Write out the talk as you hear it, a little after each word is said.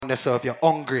yourself. You're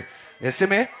hungry. You see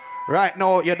me? Right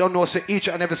now, you don't know, so each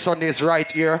and every Sunday is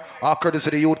right here. Our courtesy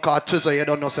of the youth called Tuesday. You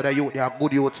don't know, so the youth, they are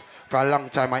good youth for a long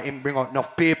time. I him bring out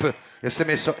enough people. You see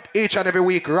me? So each and every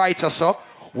week, right or so,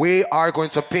 we are going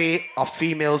to pay a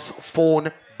female's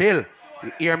phone bill.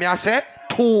 You hear me? I say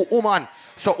 2 women.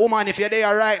 So woman, if you're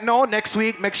there right now, next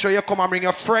week, make sure you come and bring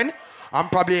your friend. And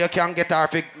probably you can get our,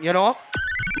 you know,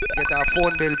 get our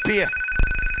phone bill pay.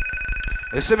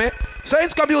 You see me? So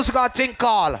it's got music got thing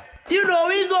called. You know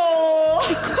we go.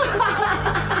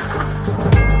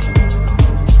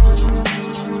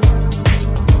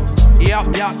 Yup.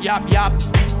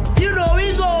 You know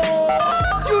we go.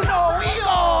 You know we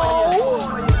go.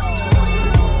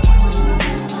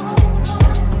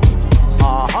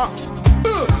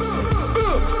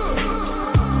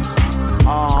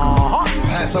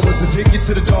 I was addicted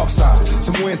to the dark side.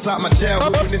 Somewhere inside my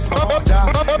childhood when this my heart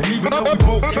died. And even though we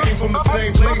both came from the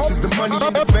same places, the money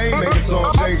and the fame made us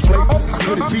all change places. How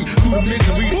could it be through the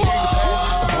misery that came to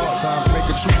pass? The hard times make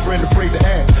a true friend afraid to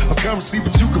ask. A currency,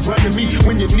 but you can run to me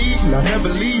when you need, and I'll never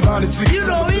leave. Honestly, you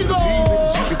know we go.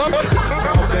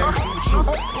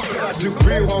 I do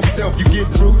real homies help you get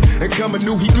through. And coming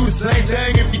new, he do the same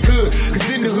thing if he could. Cause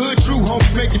in the hood, true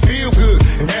homies make you feel good.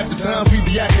 And half the times we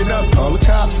be acting up, all the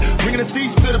cops bringing the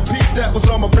seats to the peace that was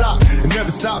on my block. It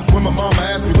never stops when my mama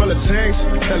asks me, will I change?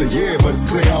 I tell her, yeah, but it's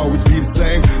clear I'll always be the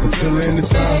same until the end of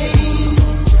time.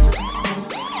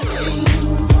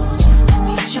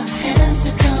 Need your hands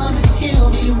to come and heal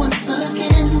me once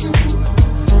again.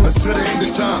 Until the end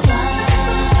of time.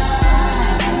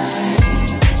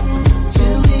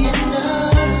 Till the end of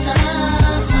time.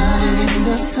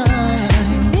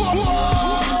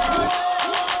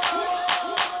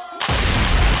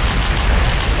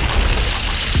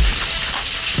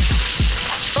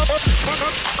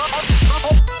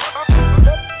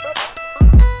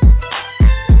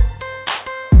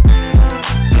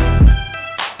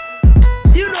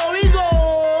 You know we go.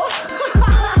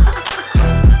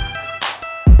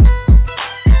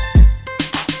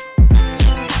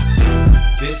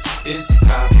 This is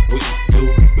how we do.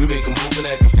 We make a move and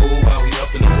act a fool while we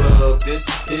up in the club. This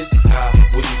is how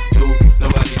we do.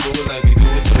 Nobody do it like we do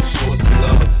it, so show us some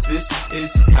love. This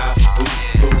is how we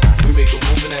do. We make a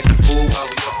move and act a fool while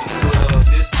we up in the club.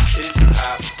 This is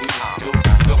how we do.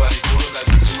 Nobody do it like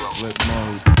we do it. Flip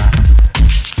mode.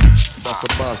 Bust a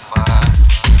bus.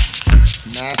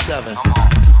 9-7.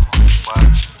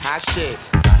 Hot shit.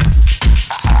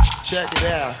 Check it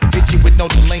out. Hit you with no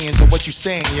delaying, so what you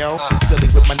saying, yo? Silly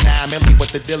with my 9 milli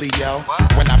with the dilly, yo.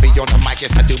 When I be on the mic,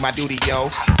 yes, I do my duty, yo.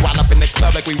 While up in the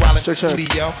club like we wildin' duty,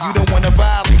 yo. You don't wanna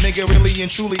violate, nigga, really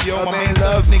and truly, yo. My man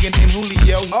love nigga named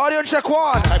Julio. Audio check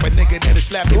one. Type of nigga that'll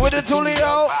slap you with the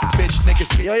Tulio. Bitch niggas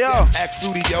spit yo. Act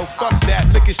fruity, yo. Fuck that,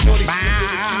 look at shorty. Yo,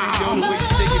 the way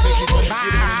she shake it, make me wanna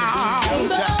get it in the booty, yo.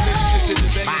 Top bitch, this is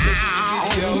the bend, make it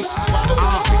videos. Swallow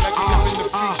on the feet like we up in the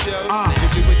freak show.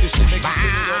 Hit you with this shit, make me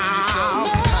feel it on your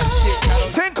toes.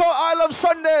 Think called I Love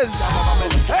Sundays.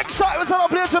 Excitement on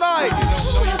up here tonight.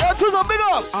 That was a big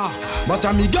up. But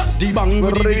I me got the bang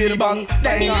with the bang.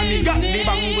 Then I me got the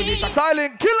bang with the shock.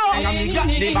 Silent killer. Then I me got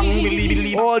the bang with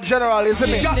the all general, isn't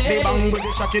it? Me got the bang with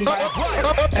the shocking vibe.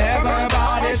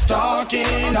 Everybody's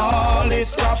talking all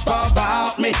this crap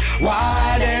about me.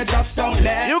 Why they just don't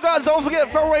let you guys don't forget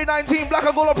February 19th, Black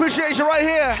and Gold Appreciation right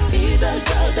here. These are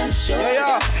girls I'm sure.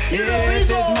 Yeah. It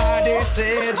is my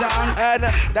decision, and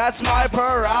that's my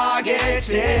prerogative.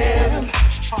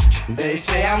 They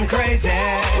say I'm crazy.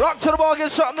 Rock to the ball,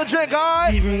 get something to drink,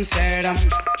 alright? Even said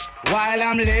while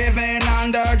I'm living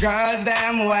under girls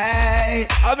them way.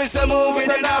 I make some move with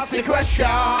a nasty question.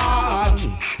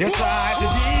 You try to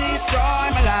destroy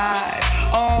my life.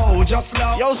 Oh, just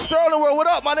love. Yo, Sterling World, what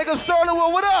up? My nigga Sterling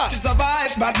World, what up? To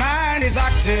survive, but mine is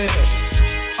active.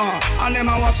 And them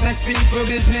I watch next people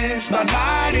business, but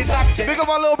mine is active. Big up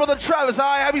my little brother Travis,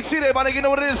 alright? Have you seen it, my nigga? You know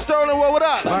what it is? Sterling World, what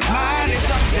up? But mine is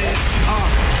active.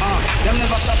 Them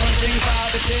never stop and think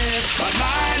positive, but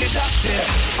mine is active.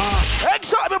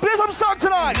 Excitement, play some song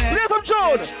tonight. Play some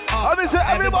tune. I mean, say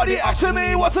everybody asking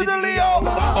me what's in the Leo.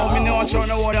 Oh, me no sure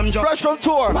know what I'm just. Fresh from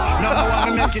tour. Number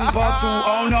one, me making part 2.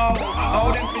 Oh no.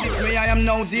 Oh, them finish me, I am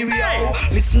no zero.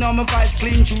 Listen on my voice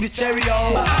clean through the stereo.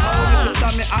 Oh, if you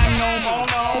stop me, I'm no more.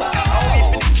 Oh, if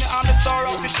you listen me, I'm the star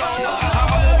of the show.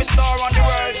 I'm a movie star on the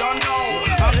world, don't know.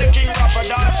 I'm the king rapper,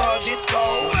 dancer,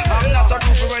 disco. I'm not a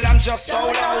group girl, I'm just solo.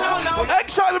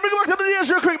 Excitement, bring it back to the days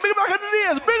real quick. Bring it back to the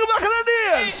days. Bring it back to the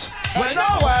days. Well,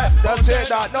 nowhere. Don't say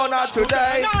that. No, not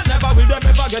today. No, never will them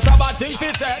ever get a bad thing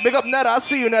for say. Big up, Ned. I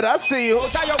see you, Ned. I see you.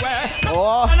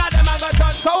 Oh, none of them ever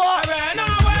touch. So what?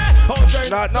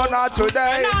 No, not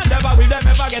today. No, never will them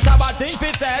ever get a bad thing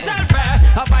for say. Tell fair.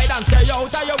 I find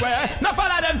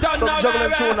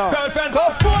juggling tune now. Girlfriend go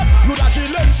vote. You that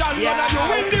election, you know you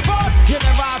win the vote. You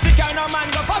never have to carry no man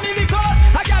go family court.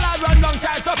 A girl a run long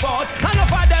child support.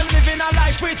 Enough of them living a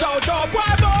life without hope.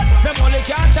 Why about? Them only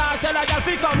can't talk, tell a girl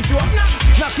fi come true.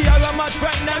 Knock here a much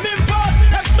friend them import.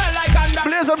 Them smell like under.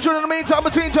 Play some tune in the meantime,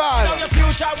 between time. Now your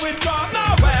future will go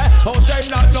nowhere. Outside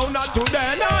not, no, not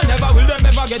today. No, never will them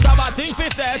ever get a bad thing fi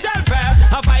say. Tell fair,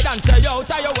 I fight and stay out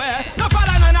of your way. No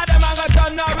follow none of them and go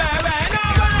turn nowhere.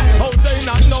 Outside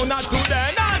not, no, not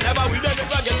today. No, never will them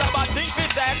ever get a bad thing fi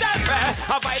say. Tell fair,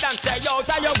 I fight and stay out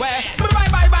of your way.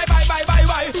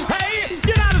 Bye. Hey,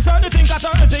 you know the certain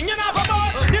thing, you know go more.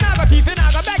 You know go thief, you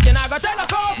know go beg, you know go tell a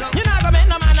cop. You know go make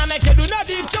no man and make you do no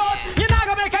deep short. You know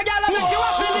go make a girl and make you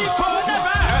a Philip Paul.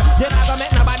 Never. You know go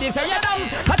make nobody say you're dumb.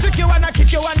 I trick you and I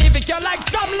kick you and evict you like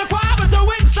scum. Look what happened to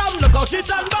win some. Look how she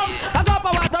done bum. I go up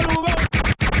a Waterloo.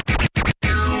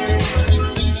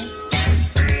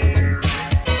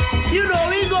 You know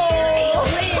we go.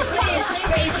 It's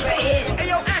crazy right here. Hey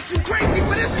yo, Ash, you crazy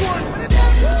for this one.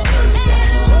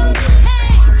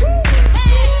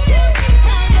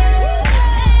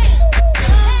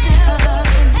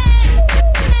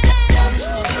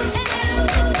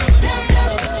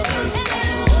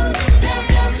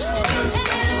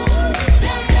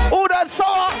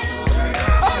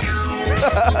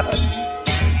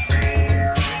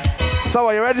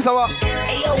 Sawa, you ready, Sawa?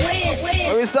 Hey, yo, Wiz.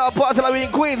 When we start party like we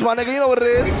in Queens, my nigga, you know what it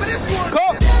is.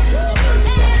 Come!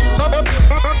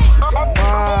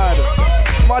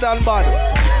 Mad and bad.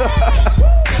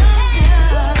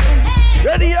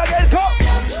 Ready again, come!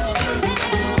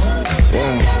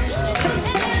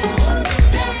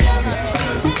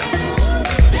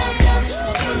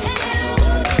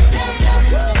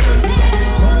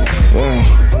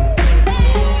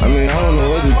 I mean, I don't know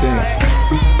what to think.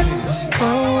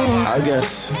 I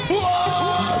guess.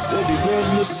 I said the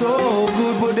girls look so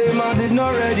good, but their mouth is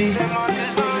not ready.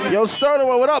 Yo, Sterling,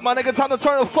 what up, my nigga? Time to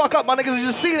turn the fuck up, my niggas.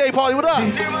 Just see they party. What up?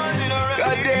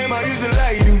 Goddamn, I used to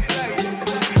like you.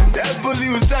 That pussy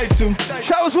was tight too.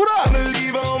 Travis, what up? I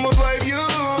believe I almost like you.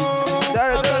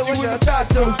 I thought you was a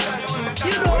tattoo.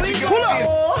 You know we go.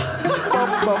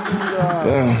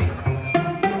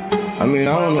 I mean, I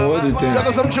don't know what to think.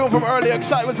 Got some tune from early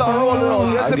excitement on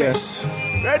rolling. I guess.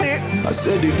 Ready? I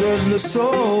said the girls look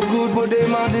so good, but their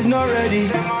mouth is not ready.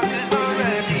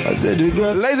 I said the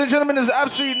girls. Ladies and gentlemen, there's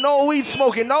absolutely no weed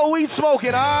smoking. No weed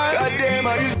smoking, alright? Goddamn,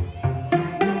 I used.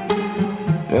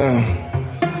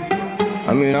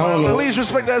 I mean, I don't know. Please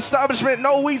respect the establishment.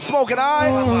 No weed smoking,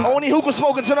 alright? Only hookah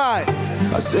smoking tonight.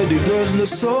 I said the girls look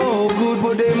so good,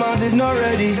 but their mouth is not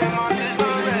ready.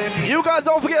 You guys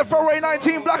don't forget February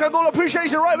 19, Black and Gold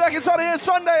Appreciation right back inside of here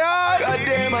Sunday, alright?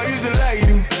 Goddamn, I used to like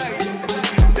you.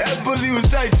 That pussy was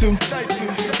tight too.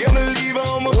 Can't believe I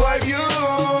almost like you.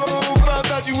 Found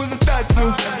out you was a tattoo.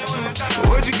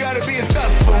 What you gotta be a thot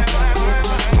for?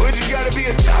 What you gotta be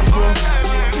a thot for?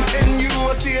 And you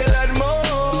will see a lot more.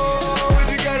 What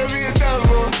you gotta be a thot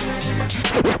for?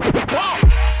 Whoa!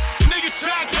 Niggas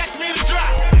try to catch me in the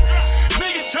drop.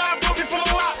 Niggas try to put me from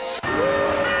a rock.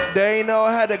 They ain't know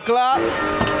how to clap.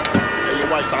 Hey, your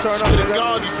wife, I Turn swear up, to nigga.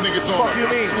 God, these niggas on Fuck us. you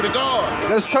I mean? swear to God.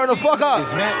 Let's turn the fuck up.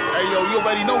 Hey, yo, you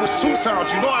already know it's 2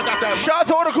 times. You know I got that. Shout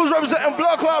out to all the crews representing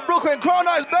Blood Club, Brooklyn, Crown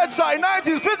Heights, Bedside,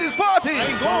 90s, 50s, 40s.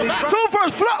 I ain't going back. Two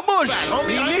first, Flatbush.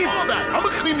 Homie, I ain't going back. I'ma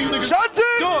clean these niggas. Shanti.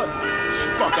 Do it.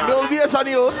 Fuck out. Bill VS on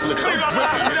you. Fuck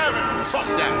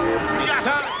that. It's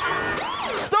time.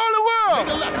 Stolen World.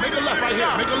 Make a left right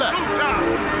here. Make a left.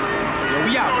 Yo,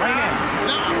 we out right now.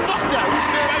 Nah, fuck that. We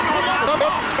stay right here.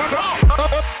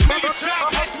 Niggas try to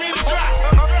catch me in the drop.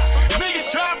 Niggas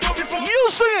try to put me from. You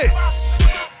sing it.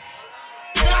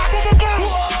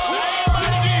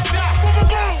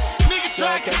 Niggas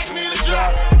try to catch me in the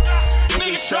drop.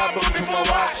 Niggas try to put me from my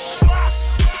watch.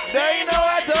 They ain't know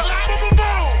how to.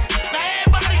 Now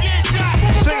everybody get shot.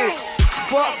 Sing it.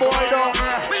 Fuck boy, don't.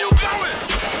 Where you going?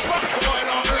 Fuck boy,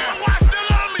 don't rap. Watch the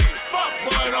on me. Fuck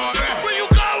boy, don't rap. Where you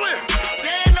going?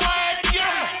 They ain't know how to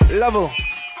get. Level.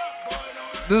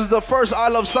 This is the first I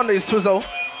Love Sundays, Twizzo.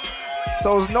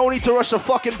 So there's no need to rush the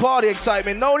fucking party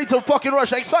excitement. No need to fucking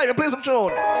rush excitement. Play some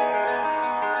tune.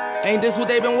 Ain't this what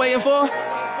they been waiting for?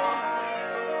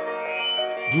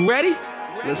 You ready?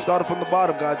 Let's start it from the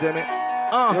bottom, goddammit.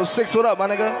 Yo, 6, what up, my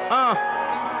nigga?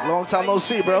 Long time no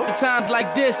see, bro. For times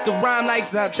like this, the rhyme like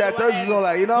Snapchat Thursdays all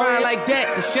like, you know. rhyme like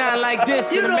that, to shine like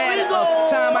this. In the matter of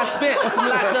time I spent on some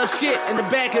locked up shit in the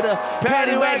back of the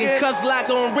paddy wagon, cuffs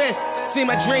locked on wrist. See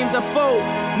my dreams unfold,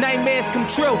 nightmares come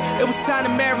true. It was time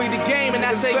to marry the game, and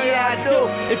I said, yeah, I do.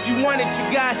 If you want it, you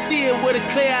gotta see it with a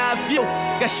clear eye view.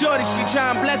 Got shorty, she try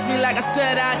and bless me like I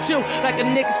said I chew. Like a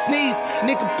nigga sneeze,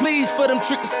 nigga please for them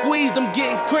trick and squeeze. I'm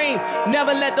getting cream, never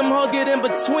let them hoes get in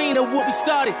between of what we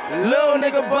started. Little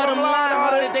nigga, bottom line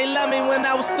hearted. They love me when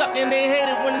I was stuck and they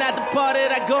hated when I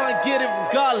departed. I go and get it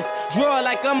regardless. Draw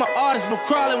like I'm an artist, no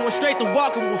crawling. Went straight to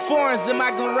walking with foreigns in my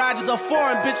garages. All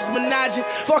foreign bitches menaging.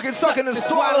 Fucking sucking and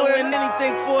swallowing.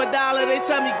 Anything for $1, they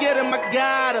tell me get him, I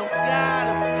got him.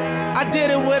 I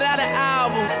did it without an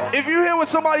album. If you hear with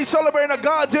somebody celebrating a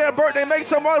goddamn birthday, make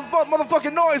some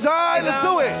motherfucking noise, alright? Let's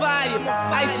do it. Fire,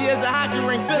 icy as a hockey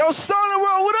ring. Yo, Stoner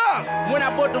World, what up? When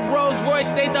I bought the Rolls Royce,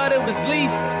 they thought it was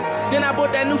lease. Then I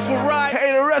bought that new Ferrari.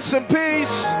 Hey, to rest in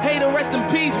peace. Hey, to rest in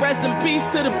peace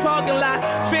to the parking lot.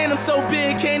 Phantom so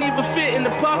big, can't even fit in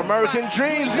the parking American spot.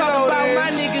 dreams, you talking about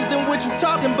my niggas, then what you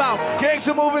talking about?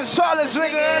 Gangsta moving silence,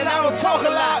 nigga, and I don't talk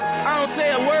a lot. I don't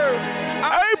say a word.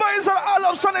 Everybody's on I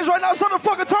Love Sundays right now, so the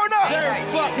fucking turn up. Sir,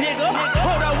 fuck nigga.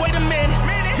 Hold up, wait a minute.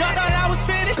 Y'all thought I was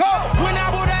finished? Go. When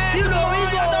I bought that, you know,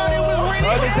 y'all thought it was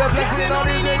rented. Fixing on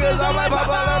these niggas, I'm like,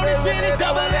 Papa, on this finish.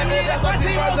 Double M, that's my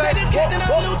team. Rose, the captain,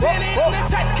 I'm lieutenant. I'm the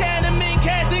type can of me,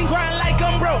 casting grind like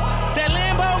I'm broke. That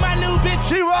Lambo, my new bitch,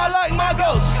 she ride like my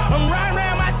ghost. I'm riding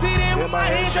around my city with my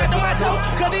hands strapped on my toes.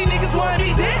 Cause these niggas wanna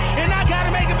be dead, and I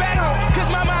gotta make it back home. Cause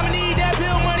my mama need that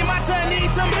bill money, my son needs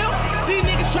some milk. These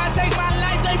niggas try to take my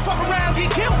life, they fuck around, get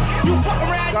killed. You fuck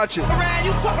around,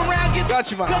 you fuck around, get got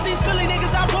you, man. Cause these Philly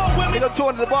niggas I bought with me. Get up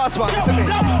to the boss, man. All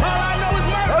I know is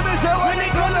murder. When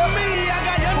they come to me, I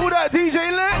got young. Who that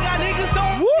DJ Lynn? I got niggas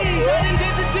throwing bees. I done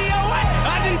did the DOS.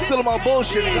 I done did still my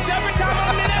bullshit. Every time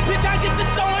I'm in that bitch, I get to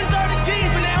throwing 30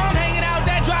 G's. But now I'm hanging out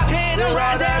that drop head. I'm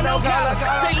riding down no collar.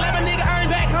 They let my nigga earn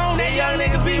back home. That young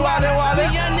niggas be wildin'. We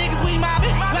young niggas, we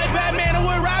mobbing. Like Batman or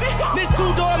Wood Robbie. This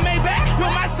two-door Maybach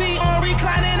with my seat on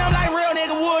reclining. I'm like, real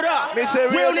nigga, what up?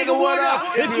 Real nigga, what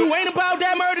up? If you ain't about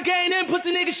that murder game, then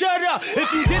pussy nigga, shut up.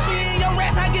 If you diss me in your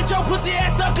rats, I get your pussy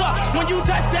ass stuck up. When you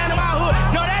touch down in my hood,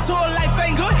 no, that tour life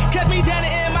ain't good. Catch me down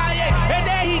in MIA. And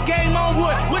that he game on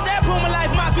wood. With that Puma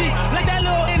life, my feet. Like that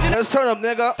little engine. Let's turn up,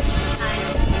 nigga.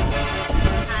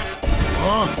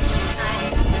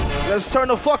 Let's turn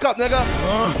the fuck up, nigga.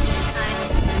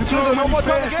 No more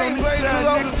time to games,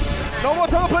 Twizzo. No more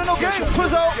time to play no games,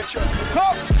 Twizzo.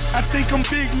 Come. I think I'm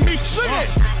Big Meech.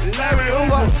 Larry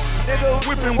Hoover, nigga,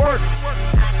 whipping work.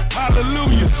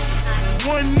 Hallelujah.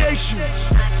 One nation,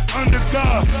 under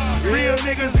God. Real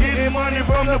niggas getting money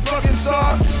from the fucking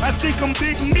start. I think I'm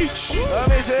Big Meech.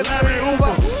 Larry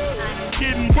Hoover,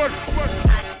 getting work.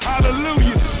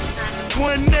 Hallelujah.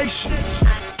 One nation,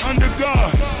 under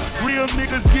God. Real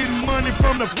niggas getting money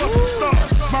from the fucking start.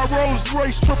 My Rolls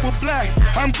Royce triple black.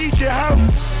 I'm Geechee out.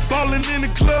 Ballin' in the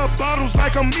club, bottles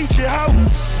like I'm Meechee out.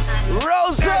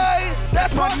 Rose,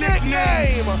 that's my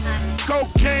nickname.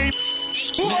 Cocaine.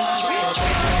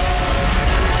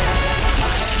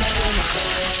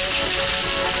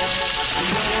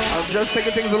 I'm just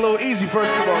taking things a little easy first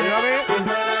of all, you know what I mean?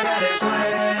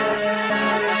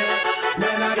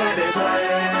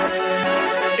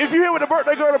 If you're here with a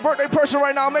birthday girl or a birthday person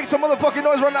right now, make some motherfucking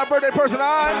noise around that birthday person,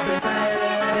 alright?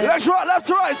 Let's rock, left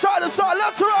to right, side to side,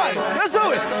 left to right. Let's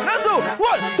do it. Let's do it.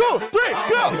 1, 2, 3,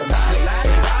 go.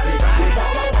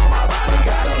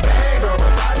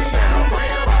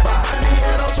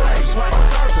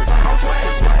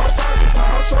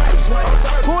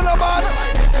 Cool about it.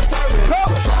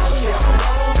 Come.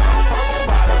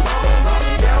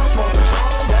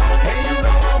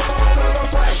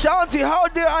 Shanti, how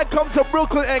dare I come to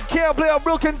Brooklyn and can't play a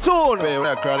Brooklyn tune? Hey, what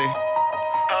up, Crowdy?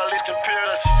 All these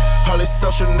computers, all these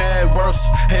social networks,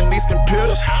 and these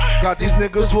computers got these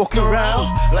niggas walking around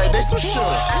like they some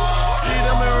shooters. See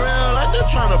them around like they're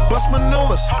trying to bust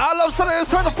maneuvers. I love something that's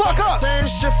turn the fuck up. Saying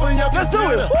shit from your Let's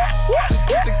computer. do it. Just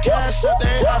put the cash up, they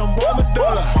ain't out on boy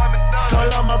Medulla.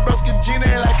 Call out my broski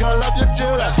Gina like call up your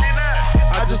jeweler.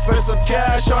 I just spent some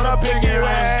cash on a pinky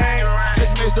ring.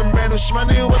 Just made some brand new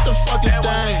shmoney, what the fuck is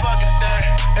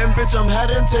that? And bitch, I'm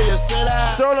heading to your city.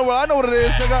 Sterling, well, I know what it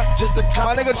is, nigga. Just a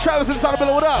my nigga Travis inside the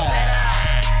building, what up?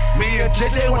 Me and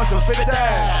JJ went to 50.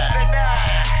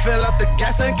 Fill up the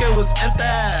gas tank, it was empty.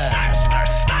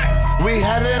 We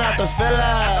headed out the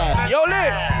filler. Yo,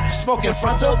 lit. Smoking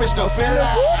frontal, bitch, no filler.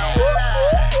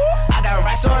 I got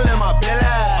racks all in my belly.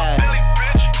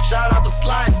 Shout out to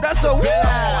Slice, that's the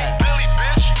Billy.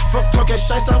 Fuck talking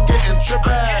shit, I'm getting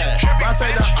trippy. I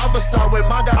take the other side with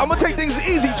my guys. I'm gonna take things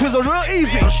easy, Twizzle, real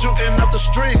easy. I'm shooting up the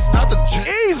streets, not the gym.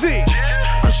 Easy.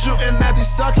 I'm shooting at these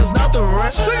suckers, not the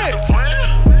rim. Sing it.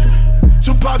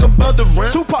 Tupac above the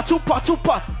rim. Tupac.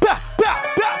 Bah.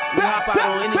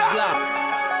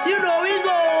 You know we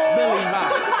go.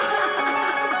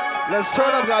 Let's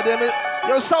turn up, goddammit.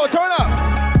 Yo, Sour, turn up.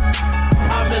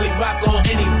 I really rock on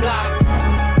any block.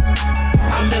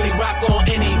 I really rock on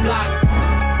any block.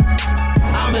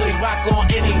 I really rock on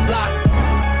any block.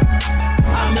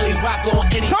 I really rock on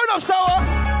any. Turn up, Sour.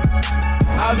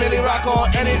 I really rock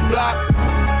on any block.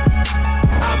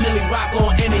 I really rock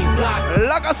on any block.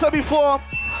 Like I said before,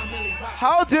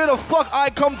 how did the fuck I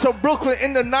come to Brooklyn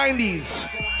in the 90s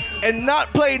and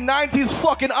not play 90s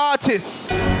fucking artists?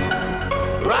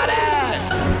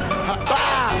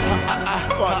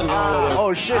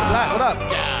 Oh shit, Black, what up?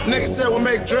 Niggas said we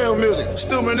make drill music.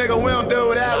 Stupid nigga, we don't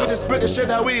do that. We just spit the shit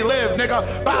that we live, nigga.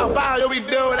 Bow, yo, we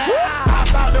do that.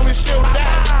 Pop out, then we shoot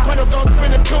that. When gon'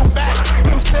 spin the coupe back.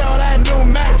 Blue still that new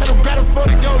Mac. Tell them grab a foot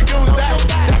and go use that.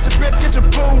 That's a bitch, get your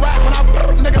boom whack. When I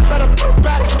nigga better boot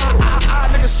back.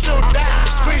 Nigga shoot that.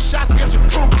 Screenshots, get your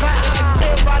crew clap. Tell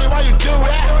everybody why you do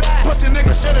that. Pussy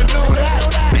nigga shoulda knew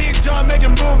that. Big John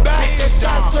making move back. Say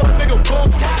shots to a nigga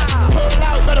bulls cap. Pull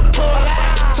out, better pull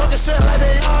out. Talking shit like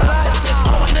they all like.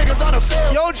 All my niggas on the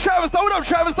field. Yo, Travis, throw it up.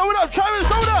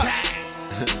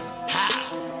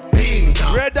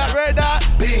 Red dot.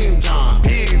 Bing John.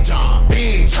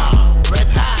 Red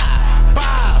dot.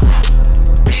 Bow.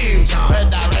 Bing John. Red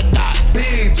dot.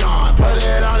 Bing John. Put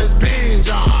it on his Bing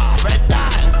John. Red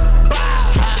dot.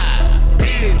 Bow.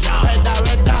 Bing John. Red dot.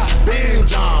 Bing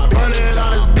John. Put it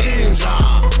on his Bing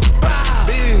John. Bow.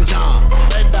 Bing John.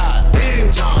 Red dot.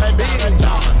 Bing John. Red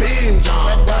dot. Bing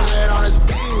John. Put it on his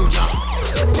Bing John.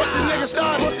 Pussy nigga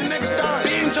start.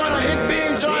 Bing John on his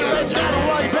Bing John. Red dot.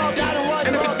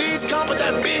 And if these come with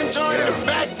that Bing John in the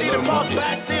backseat and park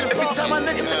backseat. If you tell my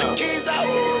niggas to the keys out,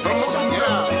 fucking shots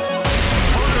out.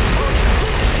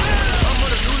 I'm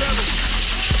on a new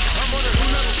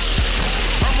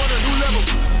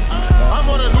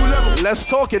level. Let's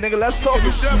talk it, nigga. Let's talk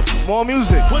it. More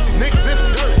music. Put these niggas in the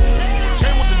dirt.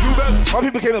 Chain with the new bezel. My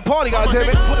people came to party,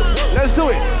 goddammit. Let's do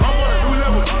it. I'm on a new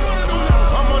level.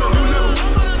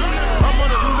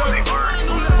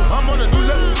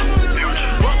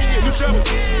 Brought me a new shovel.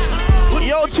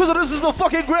 Yo, Twizzle, this is the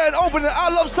fucking grand opening. I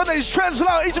Love Sundays trends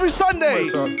out each every Sunday.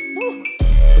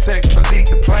 Protect the league,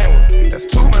 the plan one. That's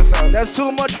too much sauce. That's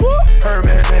too much. Woo.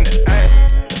 Herman's in it.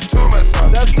 That's too much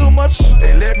sauce. That's too much.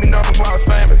 They let me know before I was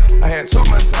famous. I had too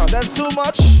much sauce. That's too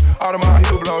much. All of my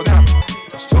heel blow down.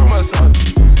 That's too much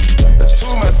sauce. That's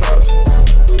too much sauce.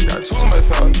 Got too much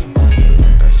sauce.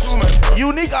 That's too much sauce.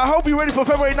 Unique, I hope you're ready for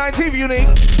February 19th, Unique.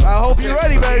 I hope you're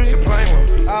ready, baby.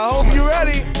 I hope you're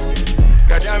ready.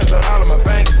 Got diamonds on all of my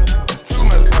fingers. That's too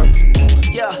much sauce.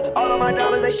 Yeah, all of my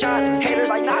diamonds they shining. Haters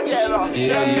like knock that off.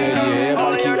 Yeah.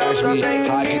 Everybody keep asking me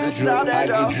how I get the drip, how I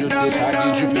get drip this, how I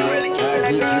get drip that, how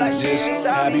I get drip this,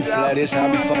 how I be flat this, how I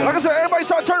be fucking. Like I said, everybody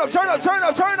start turn up.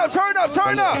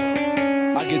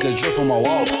 I get the drip from my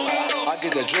wall. I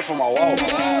get the drip from my wall.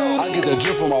 I get the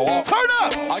drip from my wall. Turn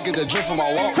up. I get the drip from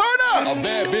my wall. Turn up. A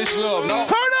bad bitch love, no.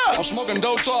 Turn up. I'm smoking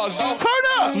dope to a zone. Turn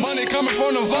up. Money coming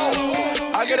from the vault.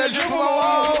 I get that drip from my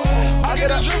wall. I get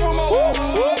that drip from my wall.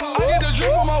 I get the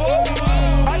drip from my wall.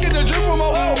 I get the drip from my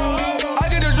wall. I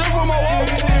get the drip from my wall.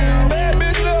 Bad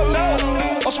bitch love, no.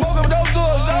 I'm smoking dope to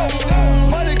a zone.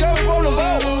 Money coming from the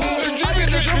vault. I get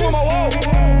the drip from my wall.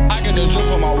 I get the drip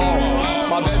from my wall.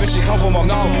 My baby, she come from my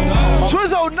mouth.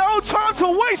 Twizzle, no time to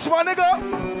waste, my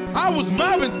nigga. I was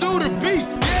mobbing through the beach.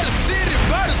 Yeah, the city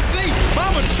by the sea.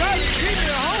 Mama tried to keep me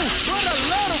home, but I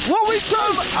love her. What we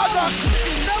serve? I got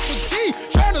cooking up a key,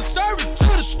 trying to serve it to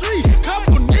the street.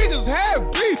 Couple niggas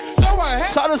had beef, so I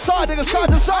had side to side, nigga, side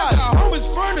to side. I got homies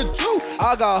from the 2.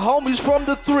 I got homies from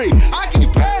the 3. I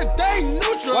keep everything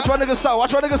neutral. Watch my nigga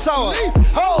sour.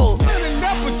 Hold. Pulling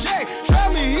up a jack, try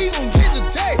me, he gon' get the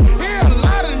tag. Hear a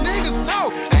lot of niggas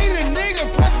talk, ain't a nigga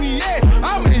press me yet.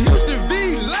 I'm in Houston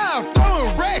V live,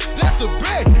 throwing racks, that's a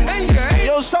bet.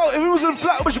 Yo, so if we was in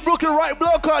Flatbush, Brooklyn, right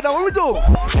blood card, now what we do?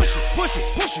 Push it.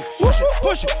 Yo, so tell them.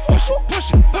 Push it.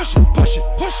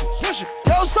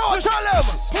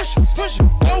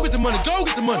 Go get the money.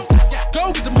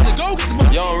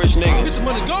 Young rich niggas.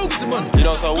 Go get the money. You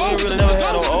know, so we really never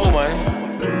had no old money.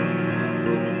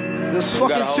 This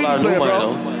fucking CD player, bro.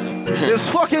 This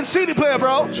fucking CD player,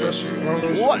 bro.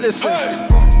 What this is?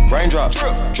 Raindrops,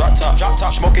 drop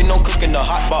top, smoking, no cooking, the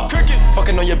hot box.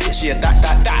 Fucking on your bitch, yeah,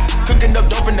 that. Cooking up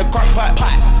dope in the crock pot.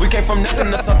 We came from nothing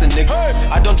to something, nigga.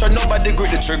 I don't trust nobody,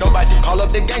 grip the trigger. Nobody call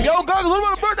up the gang. Yo, Goggles, what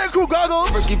about the birthday crew,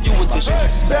 Goggles? Never give you a tissue.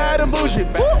 Bad and bougie.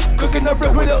 Cooking up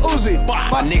brick with a Uzi.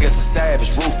 My niggas are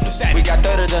savage, ruthless. We got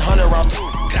 30s and 100 rounds too.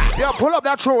 Yeah, pull up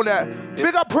that troll there.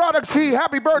 Big up Product T,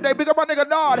 happy birthday. Big up my nigga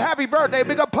Nod, happy birthday.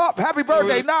 Big up Pop, happy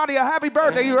birthday. Nadia, happy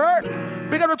birthday, you heard?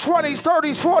 Big up the 20s,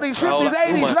 30s, 40s, 50s,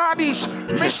 80s, 90s.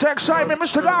 Mr. Excitement,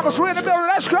 Mr. Goggles, we're in the middle,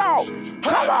 let's go.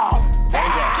 Come on.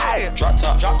 Hey. Drop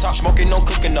top, smoking, no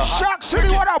cooking, the hot. Shock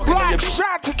City, what up, Black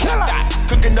Shot Tequila.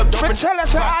 Cooking up dope. Tell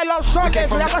us how I love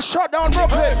Sundays, we have a shut down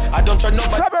Brooklyn. I don't trust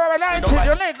nobody. February 19th,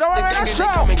 unique, don't worry, let's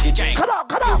go. Come on.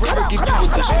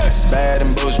 Bad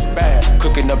and bullshit, bad.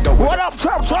 Cooking up dope. What up,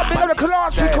 top, big up the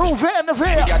Cologne crew,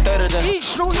 Vanderveer.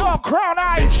 East New York, Crown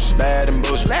Heights. Bad and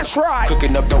bullshit. That's right.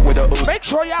 Cooking up dope with a ooze. Make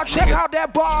sure y'all check out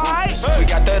that boy. We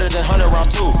got 30s and 100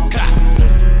 rounds too.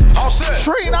 All set.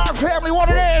 Tree Nine family, what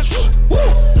it is.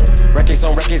 Records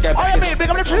on records, got back. Big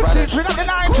up the 50s, big up the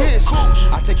 90s.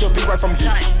 I take your beat right from you.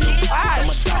 Alright,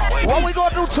 what we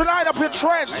gonna do tonight up in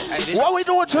Trent? What we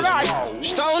doing tonight?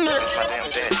 Stoner.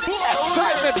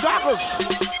 Excitement, Goggles.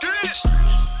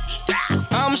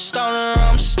 I'm stoner.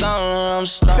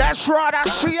 That's right, I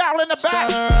see y'all in the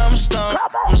back. I'm stoner.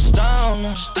 Come on.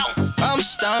 I'm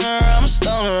stoner. It's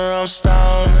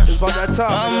about that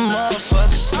time. I'm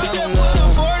motherfucking stoner. I just put a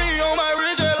 40 on my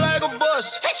wrist just like a bus.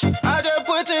 I just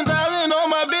put 10,000 on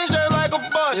my bitch just like a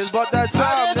bus. It's about that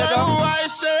time, nigga. I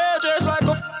said just like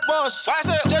a boss. I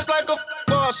said just like a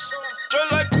boss.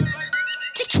 Just like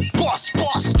boss.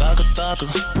 Thugger.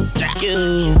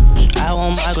 You. I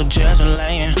want Michael Jackson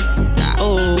laying.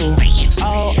 Ooh.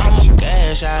 Oh, I'm a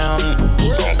cash out on it.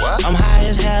 I'm high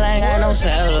as hell, ain't got no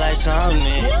satellite something.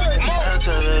 I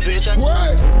tell the bitch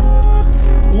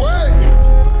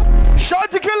What? Shot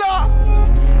Tequila.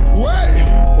 What?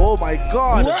 Oh my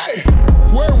God. Wait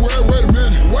a minute.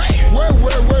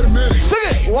 Wait a minute. Sing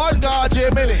it. One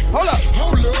goddamn minute. Hold up,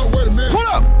 wait a minute. Pull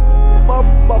up.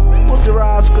 Pussy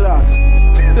rascal out.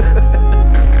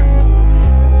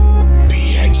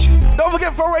 Don't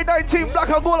forget February 19th, Black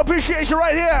and Gold Appreciation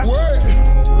right here.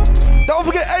 What? Don't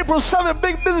forget April 7th,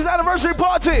 big business anniversary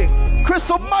party.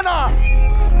 Crystal Manor.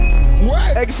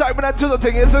 What? Excitement and to the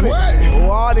thing, isn't it?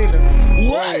 What? Wait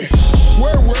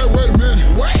a minute. Wait a minute.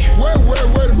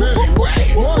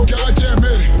 One goddamn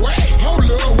minute.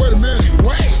 Hold up, wait a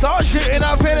minute. Start shit and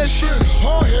I finish.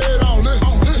 Hard head on listen.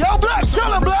 Yo, Black,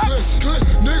 tell him, Black. Listen,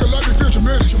 nigga, let me feel your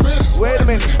minutes. Wait a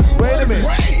minute. Wait a minute.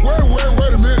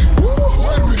 Wait a minute.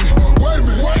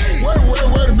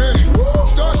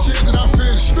 Start shit and I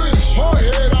finish. Hard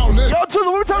head on listen. Yo, Tuzo,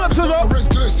 what we tell him, Tuzo?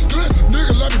 Glisten.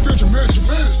 Nigga, let me feel your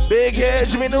minutes. Big head,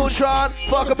 Jimmy Neutron.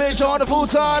 Fuck a bitch on the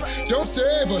futon. Don't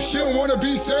save her. She don't wanna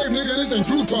be saved, nigga. This ain't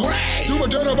Groupon. Do my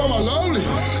dirt up on my lonely.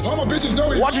 All my bitches know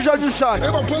it. Watch your judge's son.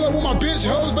 If I pull up with my bitch,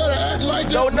 hoes better act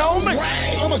like they don't know me.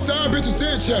 I'm a side bitch and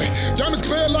sin check. Diamonds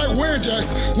clear like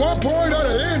Windex. 1 point of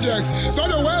the index.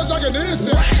 Start your ass like an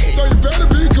insect. So you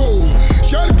better be cool.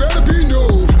 Shawty better be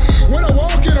nude. When I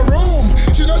walk in a room,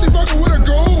 she knows she fucking with a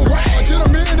goon. I get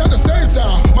them in at the same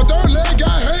time. My third leg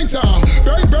got hang time.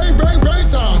 Bang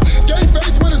time. Gay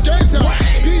face when it's game time.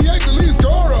 PX the lead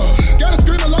scorer. Gotta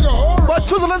scream like a horror. But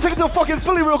Tuzo, let's take it to fucking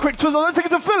Philly real quick. Tuzo, let's take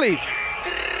it to Philly.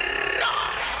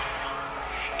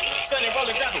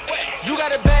 You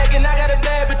got a bag and I got a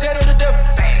bag, but they know the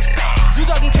difference. You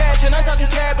talking cash and I'm talking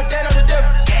cash, but they know the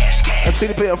difference. Let's see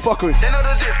the player fuckery. They know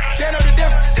the difference. They know the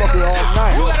difference. Fuckery all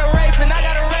night. You got a rape and I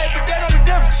got a rape, but they know the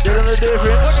difference. They know the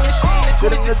difference. Put the machine in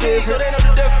 2016, so they know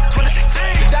the difference.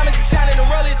 2016. The diamonds are shining, the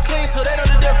rollie is clean, so they know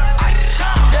the difference.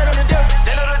 They know the difference.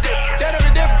 They know the difference. They know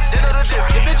the difference. They know the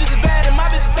difference. Your bitches is bad and my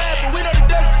bitch is bad, but we know the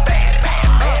difference.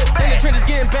 Then the trenches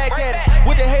getting back at it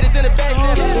with the haters in the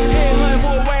backstab. Head hunting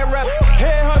for a white rapper.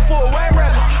 Head hunting for a white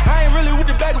rapper. I ain't really with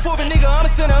the back and forth, nigga. I'ma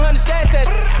send 100 stats at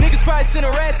it. Niggas probably send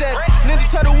a rats at it. Nigga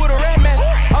turtle with a rat man.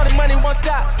 All the money won't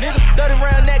stop, nigga. 30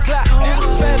 round that clock,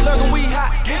 nigga. Fast lurking, we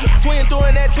hot, nigga. Swinging through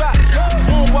in that drop.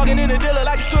 Moon walking in the dealer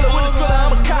like a stooler with a schooler.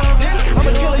 I'm a cop, nigga. I'm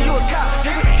a killer, you a cop,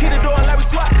 nigga. Hit the door like we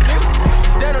swat, nigga.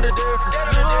 They know the difference.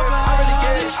 I really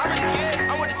get it.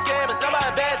 I'm with the scammers. I'm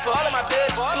buying bags for all of my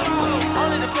beds.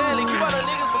 Only the family. Keep all the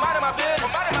niggas from out of my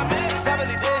business. I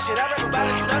really did shit. I rap about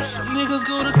it, you know. Some niggas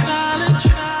go to college.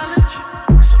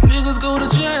 Some niggas go to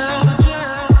jail.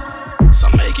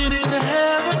 Some make it into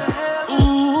heaven.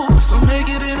 Ooh, some make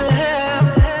it into hell.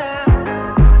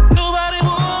 Nobody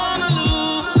wanna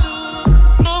lose.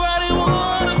 Nobody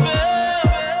wanna fail.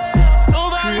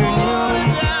 Nobody wanna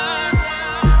die.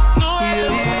 Nobody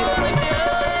wanna die.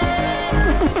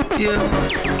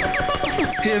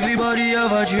 Everybody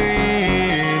have a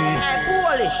dream.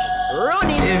 Polish,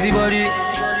 running. Everybody,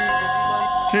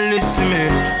 listen me.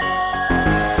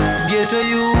 Get a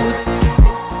youth.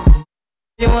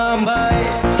 You want buy,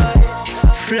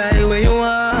 fly where you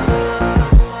want.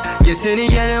 Get any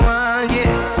girl you want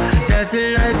get. That's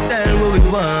the lifestyle what we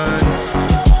want.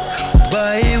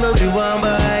 Buy what we want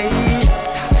buy.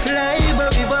 Fly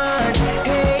what we want.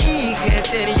 Hey,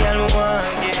 get any girl we want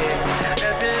get.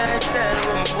 That's the lifestyle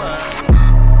what we want.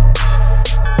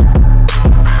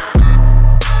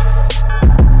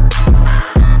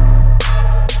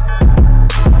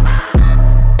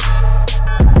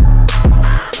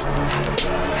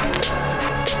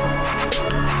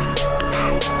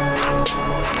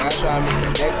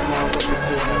 Next motherfucker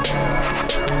sitting up there.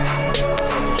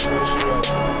 Fucking switch you up.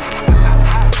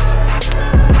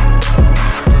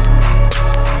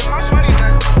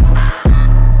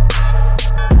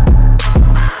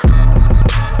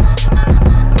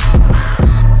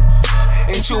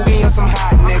 And you be on some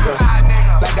hot nigga.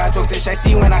 Like I told Tish, I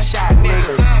see when I shot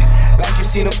niggas. Like you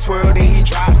seen him twirl, then he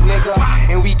drop, nigga.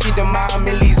 And we keep the mile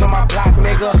millies on my block,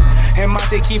 nigga. And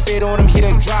Monte keep it on him, he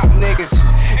done drop niggas.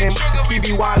 And he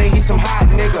be wildin', he some hot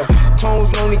nigga.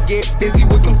 Tones known to get busy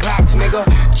with them clocks, nigga.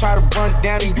 Try to run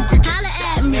down and you could get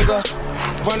shot, nigga.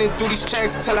 Running through these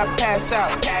checks till I pass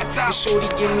out. And shorty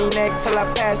give me neck till I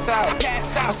pass out.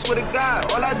 I swear to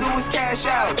God, all I do is cash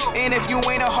out. And if you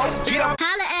ain't a hoe, get up.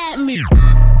 Holla at me.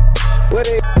 What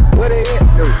it do? What it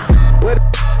do? What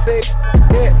it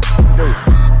do?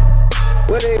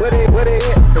 What it do? What it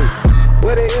do?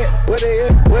 What it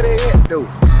do?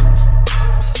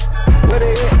 What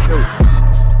it do?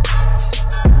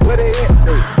 What it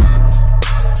do?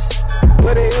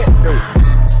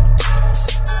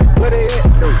 What it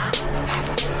do?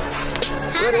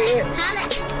 What it?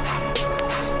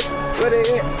 What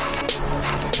it?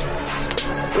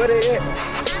 What it?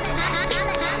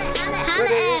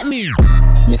 Holla at me.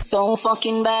 Me so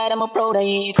fucking bad, I'm a proud of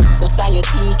it. Society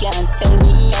can't tell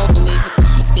me how to live.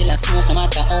 Still I smoke no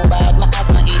matter how bad my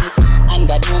asthma is. And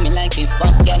God know me like me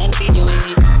fuck girl and feed you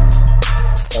it.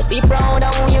 So be proud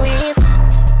of who you is.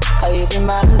 Cause every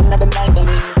man have them life to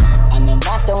live. And no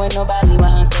matter when nobody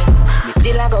wants it, me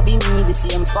still I go be me, the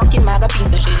same fucking maga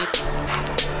piece of shit.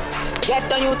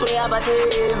 Get on you to have a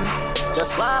dream.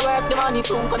 Just go and work, the money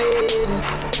soon come in.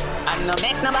 And no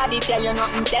make nobody tell you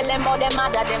nothing. Tell them about them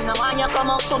mother, them no want you come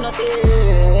out to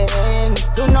nothing.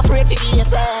 Do not afraid to be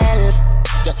yourself.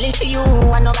 Just live for you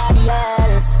and nobody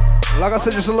else. Like I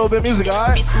said, just a little bit of music,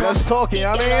 alright? Let's talk, you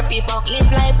know what I mean?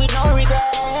 Live life with no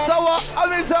regrets. So what? I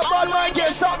mean, some bad man can't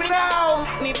stop me now.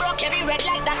 Me broke every red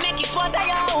light that make it was a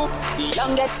yo. The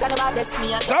youngest and the baddest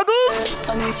me and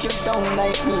and if you don't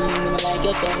like me, me like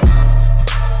you don't.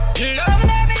 Love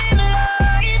never in my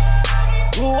life.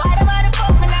 Who are the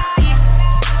motherfuck my life?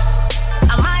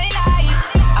 Am I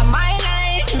life? Am I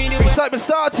life? Me do Excitement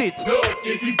started. Look,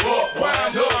 if you bought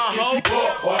wine, look, if you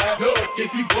bought wine, look,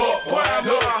 if you bought wine,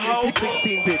 look,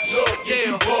 16 bitch. Look, if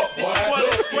you bought wine,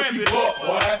 look, if you bought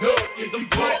wine, look, if you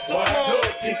bought wine,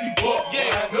 look, if you bought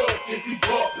wine, look, if you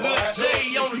bought wine,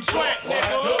 J on the track,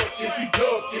 nigga. if you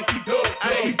go,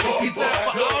 Hey, it's time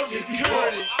for all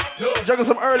security. Juggle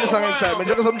some early song excitement,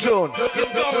 juggle some June.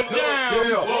 It's going down.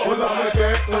 Yeah, well I'm a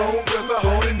cat tone, just a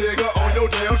holding nigga on your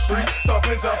damn street.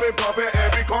 Stopping, jumping, pumping,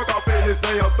 every car off in this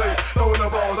damn thing. Throwing the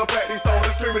balls, I pack these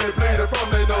stones, screaming and bleeding from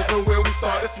their nose. But when we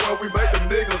start, it's where we make them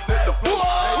niggas hit the floor.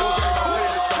 Ain't no game out in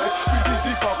this thing. We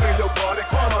deep off in your party,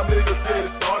 call my niggas get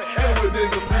it started. And with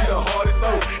niggas be the hardest,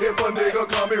 so if a nigga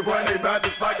come and run they mouth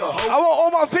just like a hoe. I want all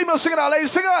my females singing out,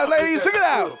 ladies, sing it out, ladies, sing it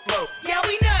out. Yeah,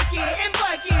 we nucky and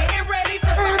bucky and ready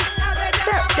to fight.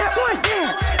 That boy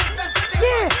dance.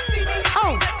 Yeah.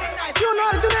 Oh, you don't know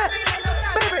how to do that?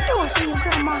 Baby, do it for you,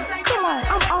 grandma. Come on,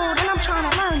 I'm old and I'm trying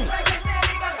to learn it.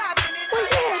 Well,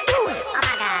 yeah, do it. Oh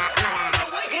my God.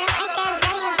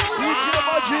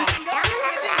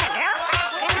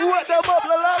 What the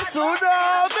bubble love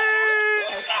tsunami?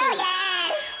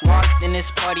 Walked in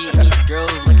this party and these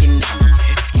girls looking at me.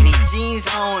 Skinny jeans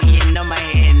on, hitting on my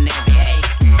head and everything.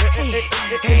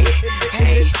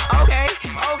 Hey, okay.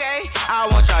 I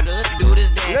want y'all to do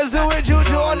this dance. Let's do it,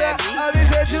 Juju on that. I mean,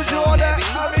 say Juju on that.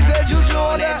 I mean, say Juju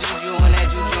on that. Juju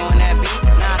on that beat.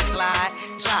 Now slide,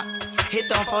 chop, hit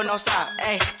them for no stop.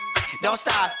 Hey, don't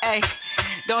stop. Hey,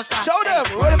 don't stop. Show them.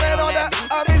 Run a man on that.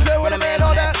 I mean, say run a man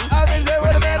on that. I mean, say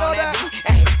run a man on that.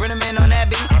 Hey, run a man on that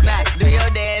beat. Now do your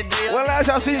dance, do your. When last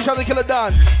y'all seen each other kill a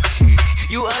dance?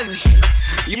 You ugly.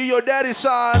 You your daddy's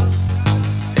son.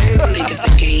 Think it's a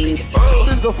game.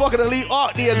 This is a fucking elite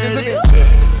art dance, isn't it?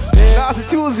 Nasty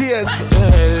Tuesdays.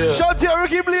 Shout out to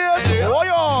Ricky Blaze. Oi,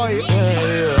 oi.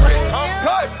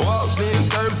 Walked in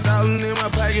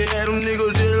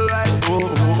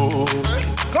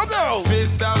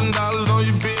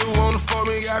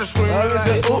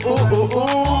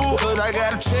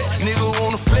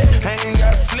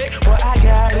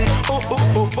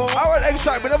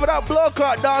excitement over that blow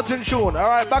card dancing tune.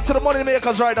 Alright, back to the money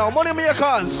makers right now. Money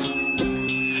makers.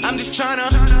 I'm just tryna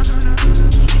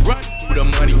run through the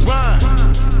money, run.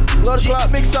 Blood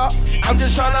clot mixer. I'm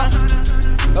just tryna.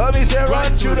 Let me say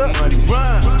run through the money,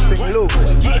 run.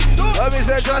 Let me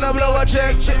say tryna blow a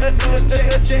check.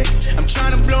 I'm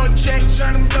tryna blow a check,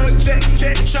 tryna blow a check.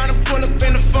 Tryna pull up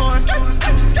in the phone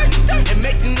and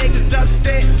make the niggas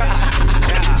upset.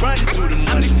 Run through the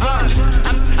money, run.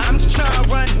 I'm just tryna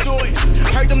run through it.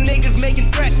 Heard them niggas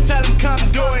making threats, tell them come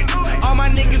do it. All my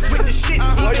niggas with the shit,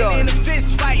 even in a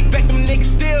fist fight. Bet them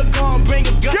niggas still gon' bring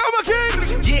a gun.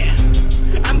 Yeah,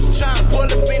 I'm just tryna pull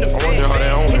up in the fist.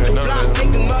 Hit the block,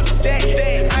 make them upset.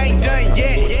 I ain't done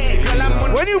yet. Girl, I'm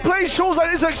on. When you play shows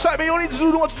like this, excitement, you don't need to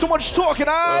do too much talking,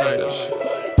 alright?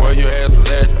 Where your ass was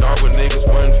at, dog, with niggas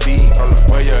 1 feet.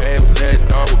 Where your ass was at,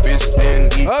 dog, with bitches 10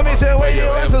 deep. Let me say where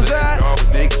your ass was at, dog,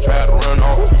 with niggas try to run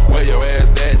off. Where your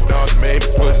ass at, dog, maybe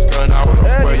put his gun out.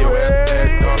 Where your ass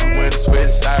at, dog, when the switch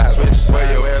sides. Where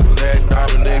your ass was at,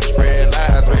 dog, with niggas spread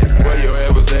lies. Where your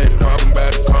ass was at, dog, I'm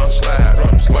about to come slide.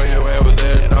 Where your ass was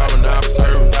at, dog, and I'm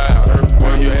serving vibes.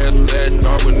 Where your ass was at,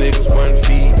 dog, with niggas 1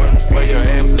 feet. Where your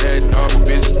ass was at, dog, with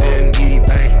bitches 10 deep.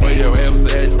 Where your ass was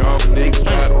at, dog, with niggas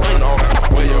try to run off.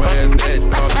 Where your ass at,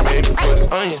 dog, maybe put his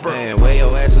gun out. Man, where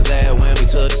your ass was at when we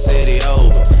took the city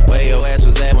over? Where your ass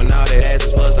was at when all that ass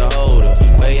was supposed to hold her?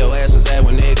 Where your ass was at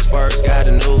when niggas first got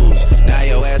the news? Now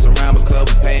your ass around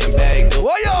because we paying back dues.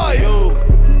 You,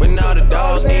 when all the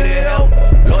dogs needed help,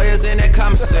 lawyers in that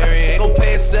commissary ain't gon'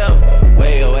 pay itself.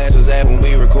 Where your ass was at when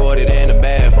we recorded in the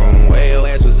bathroom? Where your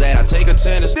ass was at? I take a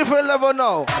tennis. Different level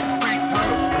now.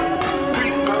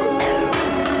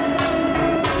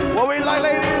 What we like,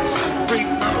 ladies? Freak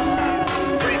house.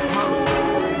 Freak house.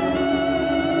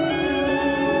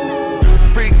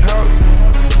 Freak house.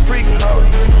 Freak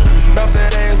house. Bounce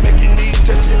that ass, make your knees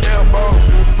touch your elbows.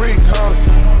 Freak house.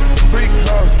 Freak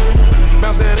house.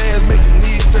 Bounce that ass, make your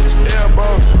knees touch your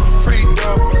elbows. Freak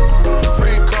up.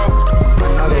 Freak up.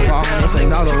 Another one, it's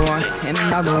another one, and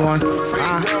another one.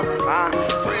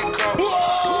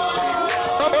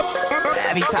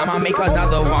 Every time I make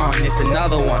another one, it's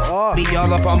another one. Be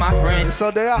all up on my friends.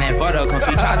 Man, Buttercup,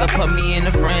 she tried to put me in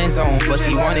the friend zone, but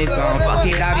she wanted some. Fuck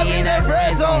it, I be in that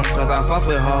friend zone, cause I fuck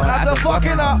with her. I been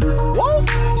fucking up.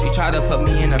 She tried to put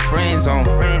me in the friend zone.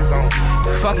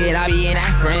 Fuck it, I be in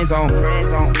that friend zone.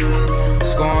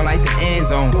 Scoring like the end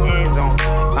zone.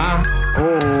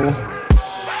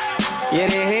 Yeah,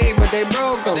 they hate, but they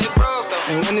broke them.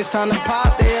 And when it's time to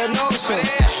pop, they a no-show.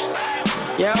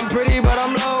 Yeah, I'm pretty, but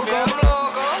I'm loco.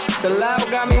 The loud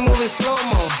got me moving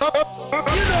slow-mo.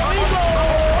 You know, ego.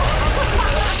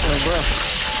 Hey, bro.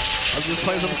 I'm just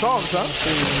playing some songs, huh?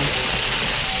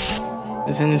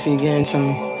 This Hennessy getting to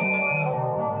me.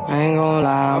 I ain't gonna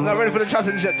lie. I'm not ready for the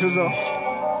challenge yet, Tizzo.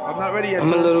 I'm not ready yet.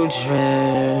 I'm a little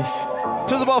dressed.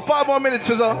 Tizzo, about 5 more minutes,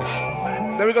 Tizzo.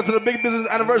 Then we go to the big business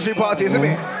anniversary party, isn't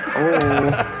it?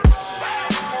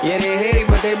 Yeah, they hate,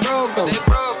 but they broke them.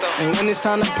 And when it's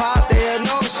time to pop, they a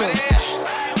no-show.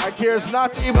 I care it's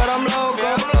not, but I'm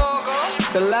loco.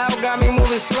 The loud got me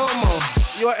moving slow-mo.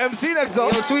 You're MC next, though.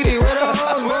 Yo, Tweety, where the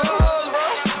hoes, bro?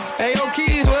 Hey, yo,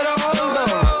 Keys, where the hoes,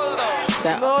 though?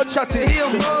 That no chatting. He a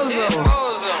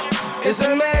bozo. It's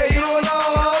a man, you don't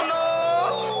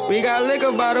know. We got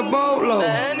liquor by the boatload.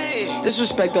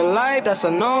 Disrespect the life, that's a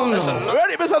no-no.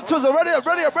 Ready, Mr. Twizzle, ready up.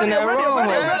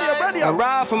 I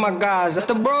ride for my guys, that's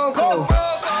the bro code.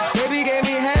 Baby gave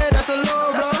me head, that's a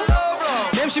low blow.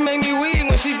 Damn, she make me weak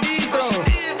when she deep throw.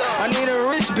 I need a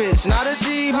rich bitch, not a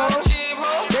cheap hoe.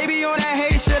 Baby on that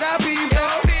hate shit, I peep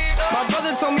though. My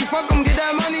brother told me fuck him, get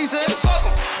that money, sis.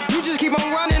 You just keep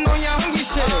on running on your hungry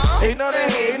shit. Ain't know the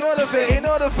hate, ain't know the fit, ain't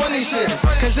know the funny shit.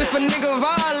 Cause if a nigga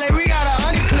violate, we got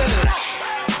 100 clips.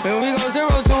 And we go 0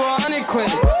 to 100 quid.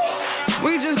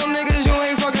 We just some niggas you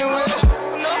ain't fucking with.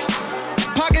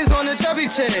 Pockets on the chubby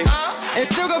chick. And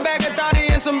still go back a thotty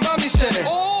and some bummy shit.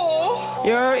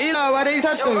 You heard Eli, why they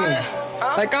touching me?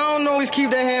 Like I don't always keep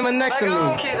the hammer next to me.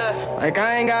 Like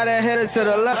I ain't got a header to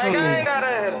the left of me.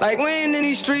 Like we ain't in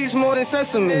these streets more than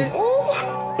sesame.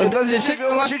 But does your chick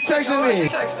why she texting me?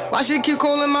 Why she keep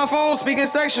calling my phone speaking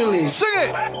sexually?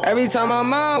 Every time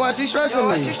I'm out, why she stressing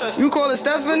me? You call her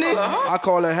Stephanie? I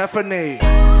call her Heffany.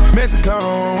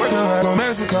 Mexicano, working like a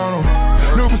Mexicano.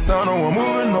 New persona, I'm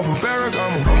moving off of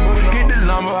Ferragamo. Get the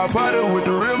llama, I party with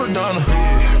the real Madonna.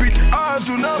 Beat the odds,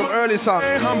 do number. Early song.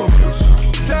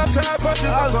 Downtown punches,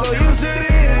 I'm so used to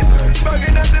this.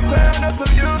 Bugging at the pound, I'm so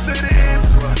used to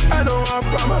this. I know I'm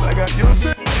from, but I got used to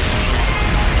it.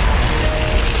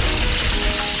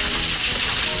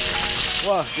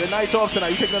 What? Your night off tonight.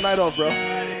 You take the night off, bro.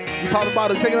 You popping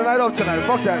bottles, taking the night off tonight.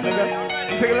 Fuck that, nigga.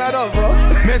 You taking the night off, bro.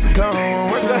 Mexico,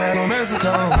 working right on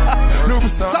Mexico. New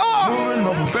Passat, moving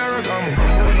off from Ferragamo.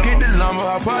 Get the lumber,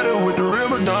 I party with the real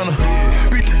Madonna.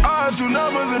 Beat the odds, do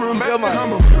numbers, and remain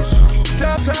humble.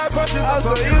 Top punches, I'm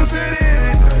so used to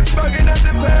this. Fucking at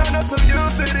the pound, I'm so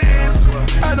used to this.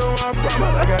 I know where I'm from,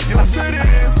 I got used to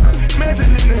this. Mansion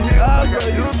in the hill, I got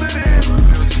used to this.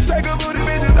 Take a booty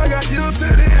bitches, I got used to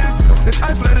this. It's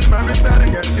isolated, my wrist, I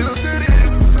got used to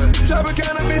this. Chopping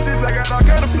kind of bitches, I got all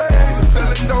kind of flags.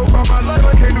 Selling dope all my life,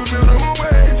 I can't do minimum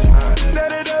wage.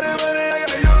 Daddy, money, I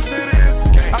got used to this.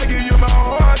 I give you my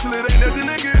whole heart till it ain't nothing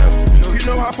to give. You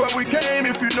know how far we came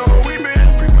if you know where we been.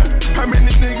 How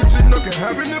many niggas you know can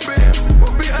happen to be?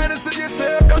 Be honest with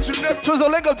yourself, don't you never. Twizzle,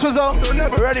 link up, Twizzle.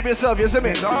 Ready for yourself, you see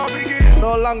me?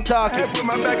 No long talking. I put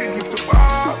my back against the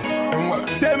wall. And what?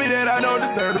 Tell me that I don't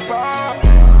deserve the ball.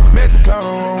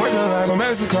 Mexicano, I'm working like a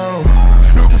Mexicano.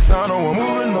 New Passat, I'm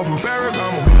moving off from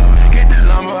Ferragamo. Get the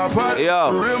lumber, I party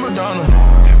with real Madonna.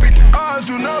 Beat the odds,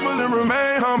 do numbers, and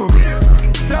remain humble.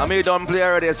 I mean, don't play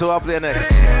already, so I'll play next.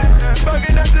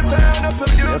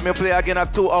 Let me play again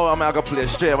at 2 hours, I'm gonna play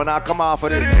straight when I come off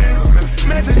of this.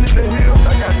 Mansion in the hill,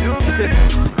 I got used to this.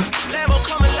 Lambo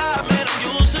come alive, man, I'm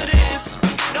used to this.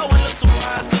 No one looks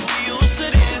surprised, cause we used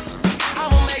to this.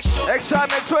 I'ma make sure.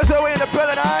 XSYTMENT, twist away in the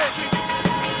building, alright?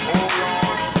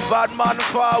 Bad man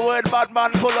forward, bad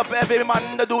man pull up, every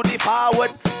man to do the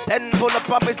forward. Then pull up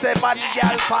and me say bad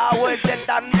girl forward, then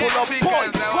pull up.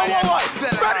 What?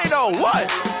 Ready now, what?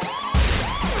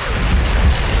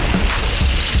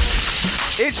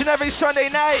 Each and every Sunday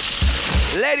night,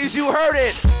 ladies, you heard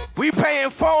it. We paying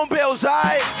phone bills,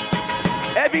 alright?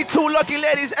 Every 2 lucky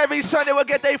ladies every Sunday will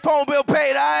get their phone bill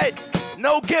paid, alright?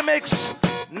 No gimmicks,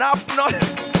 no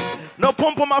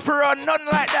pump on my furrow, nothing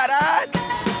like that, alright?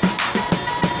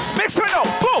 Mix me now,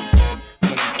 boom!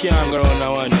 Can't go around that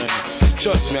one, man.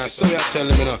 Trust me, I saw you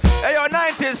telling me now. Hey, yo,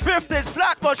 90s, 50s,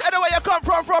 Flatbush, anywhere you come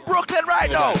from Brooklyn right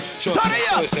now. Turn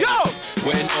it up, yo!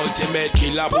 When ultimate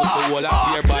killer pussy will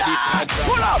up your body stand up.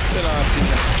 Pull up! Tell her things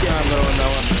that can't go around that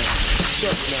one, man.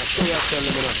 Trust me, I saw you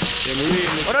telling me now. Them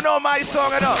really... I don't know my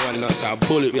song enough. One knows a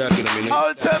bullet, we are gonna be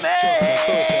Ultimate! Trust me, I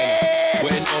saw you saying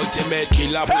when ultimate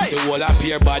killer pussy will up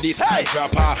your body stand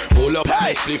trapper. Pull up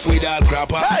and spliff with that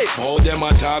crapper. How them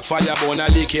attack fire bone a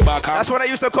leaky back up. That's what I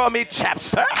used to call me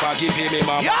chapster. Forgive me,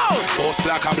 mama. Yo! Post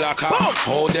blacker.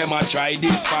 How them a try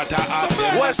this fatter ass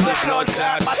them. What's the blood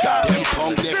clot? Them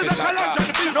punk them is a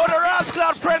know the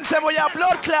rascal friends them where your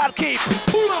blood clot keep.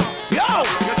 Yo!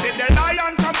 You see the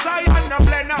lion from Zion, no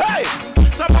blender. Hey!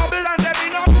 So Babylon, there be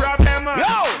no problem.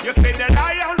 Yo! You see the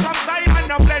lion from Zion,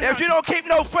 no blender. If you don't keep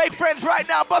no fake friends right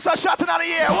now, bust a shot out of the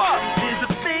air. What? There's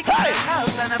a snake in the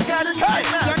house and I've got a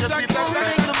nightmare just before we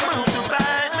make the move to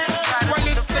bite me.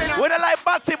 When I like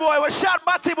Batty Boy, we shot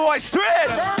Batty Boy straight.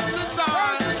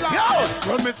 Yo!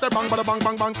 Run me say bang, bada bang,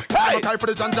 bang, bang. Hey! I'm a guy for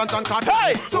the Jan card.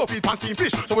 Hey! So feet and steam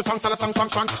fish, so we song. And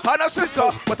a sister.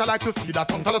 But I like to see that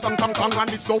tongue,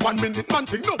 and it's no 1 minute man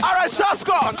thing, no. Alright,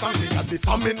 Sasko.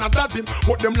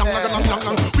 Put them long.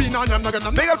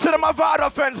 Big up to the Mavado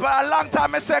friends, but a long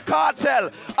time I said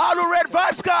cartel. All who red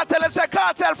vibes cartel, and say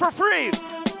cartel for free.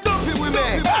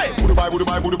 Hey!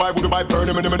 Budubai, burn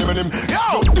him.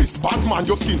 Yo, this bad man,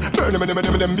 your skin, burn him.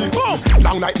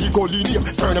 Long night, ego linear,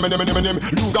 burn him.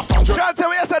 Luga from Chanting,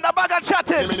 we said the bag of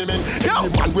chatting. Yo, the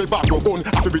man will back your gun,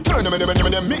 have to return him.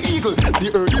 Me eagle, at the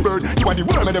early bird, you are the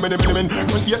worm. Run 8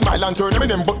 mile and turn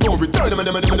him, but don't return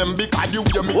him. Because you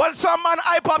hear me. When some man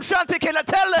hype up Shanty, can I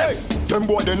tell them? Them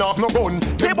boy, they have no gun,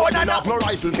 them boy, they have no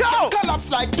rifle. Yo!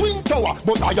 Collapse like Twin Tower,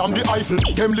 but I am the Eiffel.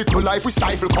 Them little life we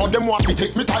stifle, cause them want to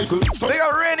take me title. So they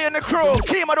got Rainy in the crew,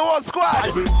 Keem of the whole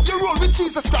squad. You roll with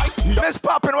Jesus Christ. Miss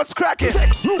Poppin', what's cracking?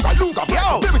 Luga,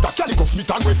 yo! Baby, that Calico,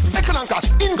 Smith and Wesson. Second and cash,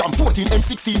 Ingram 14,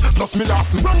 M16, plus me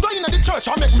last. Run down in the church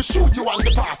and make me shoot you on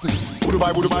the passing.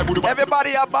 Budubai.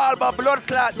 Everybody a ball but blood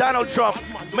clot Donald Trump.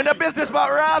 I'm in the business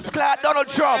about Ras clot Donald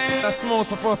Trump. That's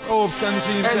most of us hopes and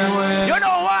dreams anyway. You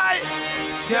know why?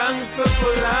 Gangsta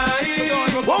for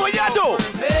life. What will you do?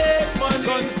 Make money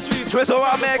on the street. Twist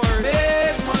over make money.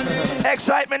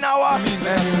 Excitement hour. Yo!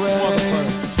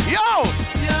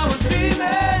 See, I was dreaming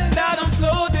that I'm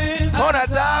floating on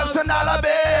 $1,000 bill.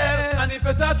 And if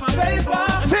you touch my paper,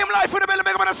 same life for the bill,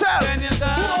 make up yourself.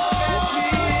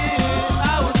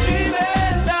 I was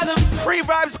dreaming that I'm Free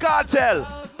Vibes Cartel.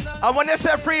 And when they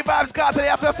say Free Vibes Cartel, you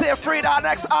have to say free the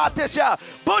next artist, yeah.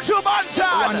 Buju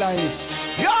Bantan.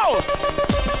 Yo!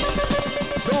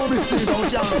 Don't be still, don't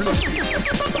jam, please.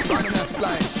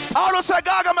 All those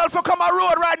Gargamel for come on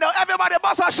road right now. Everybody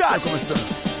bust a shot.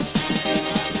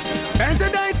 And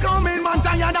today's coming, man,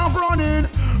 tired of running.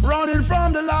 running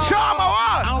from the law. Trauma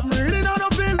what? I'm really not a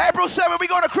villain. April 7th, we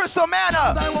go to Crystal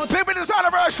Manor. People, this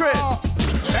anniversary.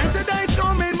 And today's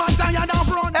coming, man, tired of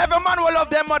running. Every man will love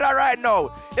their mother right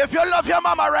now. If you love your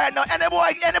mama right now, any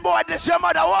boy this your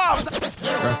mother wants.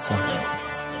 Rasta.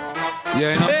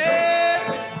 Yeah, you know.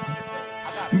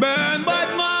 Burn bad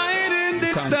mind in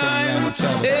this time.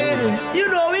 Yeah. You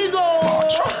know we go.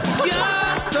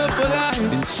 Can't stop for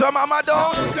life. Some mama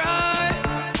don't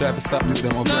cry. Try to stop doing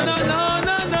them up.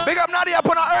 No. Big up Nadia up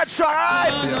on our earth strong,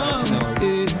 right?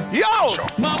 Yo!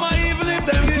 Mama, even if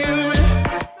them kill me.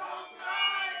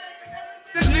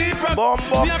 The G from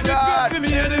Bombo me have to go for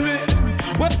me enemy.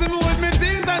 What's the move with me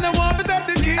things and I want me that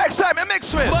the key. XSYTMENT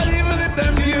mix with. But even if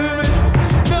them kill me.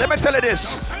 Let me tell you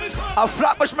this. A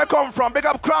Flatbush me come from. Big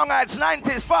up Crown Heights,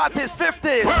 90s, 40s,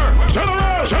 50s.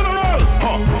 General!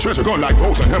 Huh, chase a gun like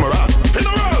Rose and Emerald.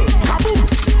 Funeral!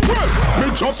 Kaboom! Well,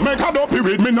 me just make a dopey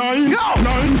with me 9.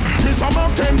 9. Me some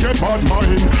of them get bad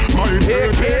mind. Mind.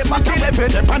 Hey, my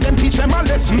step and them teach them a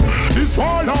lesson. This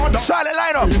wall order. Silent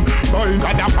line up. Mind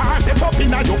got the pass step up in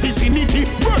your vicinity.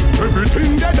 Well,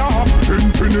 everything dead off.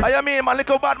 Infinite. I mean, my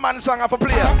little Batman song of a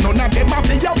player. None of them have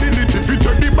the ability to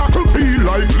take the battlefield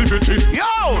like liberty. Yo!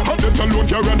 Them alone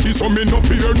guarantee so me no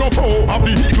fear no foe. Have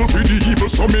the eagle for the evil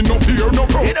so me no fear no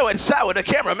crow. You know it's out with the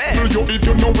cameraman. If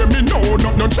you know where me know,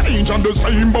 not no change on the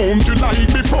same bone to like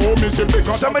before me say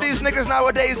because some of these niggas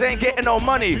nowadays ain't getting no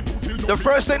money. The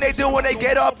first thing they do when they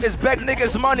get up is beg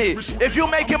niggas money. If you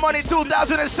making money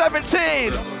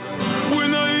 2017. We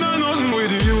know nothing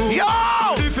with you. Yo!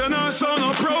 If you're not showing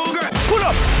no progress. Pull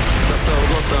up. That's how it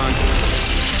goes, son.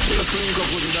 Just link up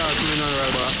with the dark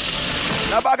mineral, boss.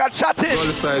 Now I got chatting. All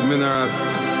side mineral.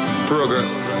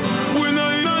 Progress. We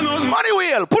know nothing. Money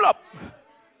wheel. Pull up.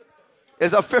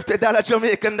 It's a $50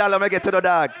 Jamaican dollar I get to the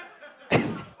dog.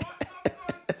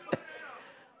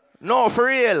 No, for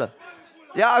real.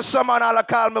 Yeah, someone all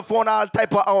call me phone all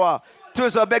type of hour.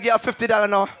 Twizzle beg you $50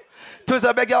 now.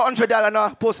 Twizzle beg you $100 now.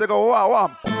 Post to go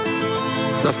wow.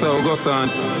 That's how it goes, son.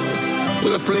 We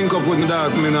just link up with the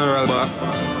dark mineral, boss.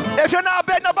 If you're not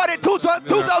bet nobody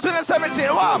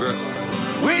 2017, wow. Progress.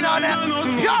 We know that.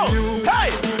 Yo, hey.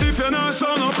 If you're not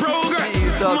showing no progress,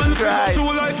 man, Christ.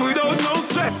 Through life without no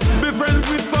stress. Be friends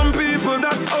with some people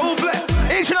that's hopeless.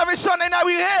 Each and every Sunday night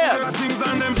we here. Things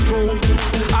on them school.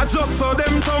 I just saw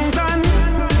them tongue tan.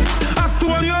 I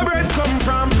stole your bread come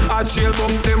from. I chill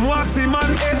bump them wassy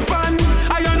man head pan.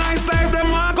 I your nice life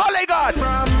them was. Go lay God.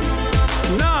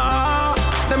 Nah,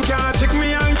 them can't check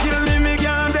me and kill me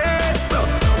can't dead so.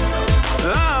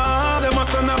 Them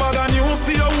must have never got news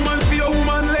to your woman for your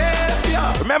woman left,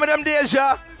 yeah. Remember them days,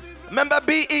 yeah? Remember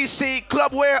BEC,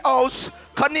 Club Warehouse,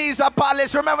 Caniza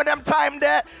Palace, remember them time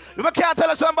there? You can't tell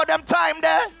us something about them time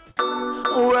there?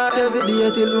 Work every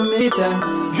day till we meet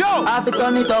ends. Yo! I have to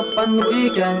turn it up on the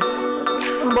weekends.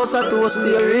 Boss a toast to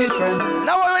your real friend.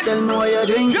 Now wait. Tell me what you're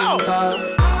drinking. Yo!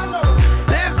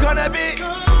 There's gonna be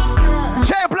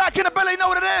J Black in the belly, you know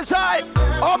what it is, right?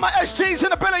 All my SGs in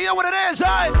the belly, you know what it is,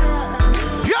 right?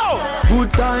 Yo!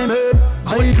 Good time,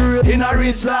 I grew in a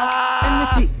wristler. And we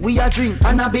see, we a drink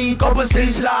and a beat couple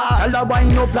sizzler. Tell her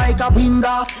wind up like a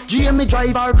window. GM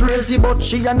drive her crazy, but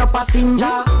she a no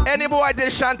passenger. Any boy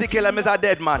this Shanty kill him is a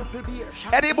dead man.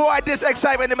 Any boy this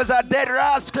XSYTMENT him is a dead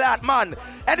rascal man.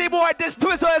 Any boy this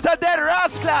Twizzle is a dead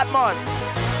rascal man.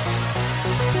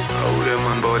 Oh, them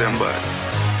man, bow them bad.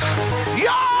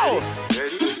 Yo!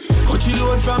 Coachy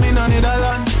load from in a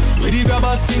Netherland. Where the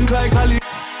grabbers stink like Ali.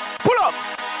 Pull up!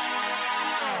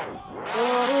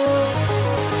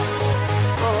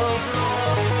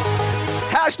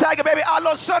 Hashtag it, baby,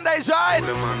 ILOVESUNDAZE, right?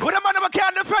 With the man who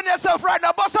can't defend yourself right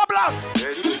now, bust up long.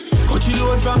 Coachy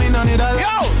load from in a Netherland.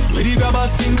 Yo! Where the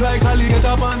grabbers stink like Ali. Get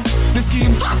up on the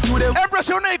scheme. To them. Empress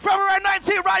Unique, February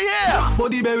 19th, right here.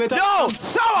 Body beretta. Yo,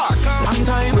 sour. Long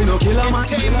time we no kill a man.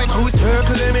 How we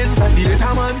circle them inside the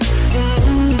data man.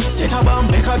 Set a bomb,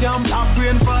 make a damn black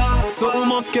brain fall. So we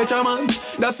must catch a man.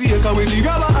 That's the echo with the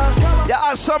grabber.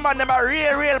 Yeah, some of them are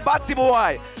real batty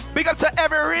boy. Big up to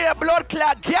every real blood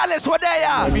clot gallus what they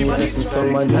are. Everybody see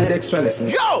someone need extra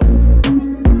lessons. Yo!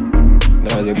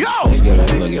 Yo!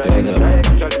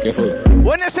 Careful.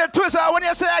 When you say Twizzle, when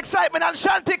you say XSYTMENT and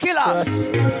Shanty Killer.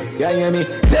 Yeah, hear me?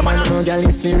 Them man no girl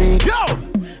is free. Yo!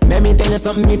 Let me tell you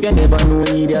something if you never know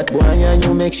idiot boy and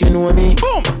you make she know me.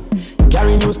 Boom!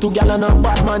 Carry news to gal on a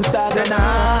bad man start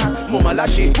nah. Mama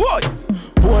lashy. Boy!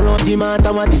 Pour out the man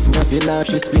and this me feel laugh.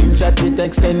 She screenshot with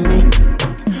text send me.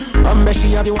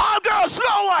 She have you. All girls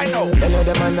slow wine now. Tell her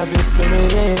the man have his for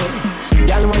me.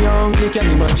 Girl, when you're hungry, can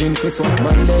imagine for fuck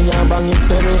Monday, you're banging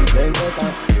ferry. Then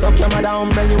suck your mother on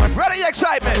belly, was ready,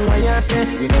 excitement. When you say,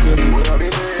 we no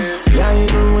believe. Yeah, you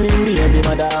ruling baby,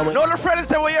 mother. Know the friends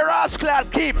that where your ass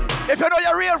clad keep. If you know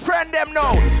your real friend, them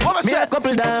know. What was me that? A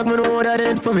couple dog, me know that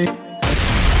it for me.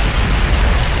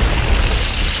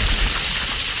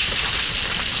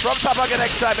 From top I get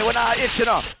excited when I itch, you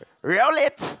know. Real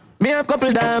it. Me have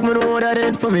couple dog, me know that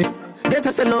it for me. That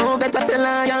I say love, that I say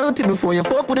loyalty before you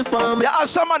fuck with the family. Yeah,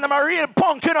 some man them a real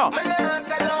punk, you know. Yo!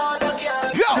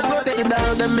 Protect the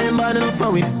dog, them member them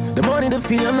for it. The money, the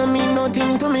feel, no mean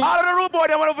nothing to me. All of the rude boy,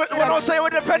 they want to say you will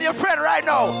defend your friend right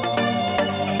now.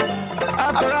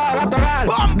 After all,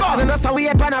 dog and us a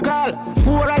wait pan a call.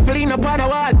 4 rifle in upon a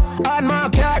wall. On my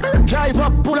car, drive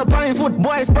up, pull up on foot,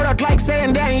 boys, spread out like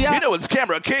saying then, yeah. You know it's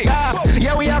Camera King.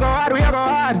 Yeah, we are go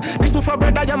hard. This is for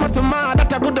brother, you must mad.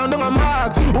 That a good on the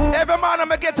mark. Every man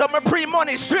I'ma get up my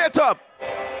pre-money straight up.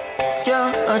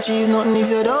 Can't achieve nothing if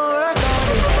you don't work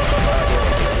hard.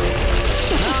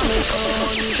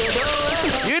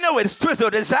 You know it's Twizzle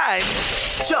Designs.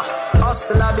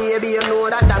 Hustler, baby, you know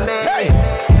that I made. Hey.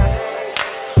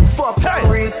 Fuck some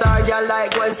real star, girl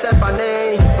like Gwen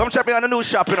Stefani. Come check me on the new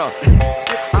shop, you know.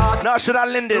 National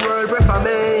Linden. The world pray for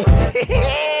me.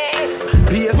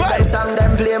 Pay for them song,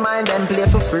 them play mine, them play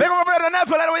for free. Big my brother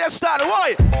Neville, that's where you started,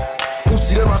 why?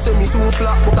 Pussy them a say me too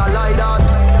flat, but I like that.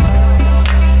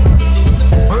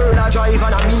 Bird a drive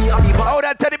and a me a the back. Oh,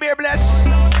 that teddy bear bless.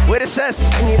 Where it says.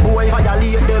 Any boy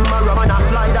violate them, a rum and a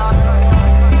fly that.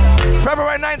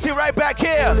 February 19th, right back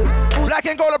here. Black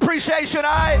and gold appreciation,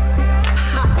 alright?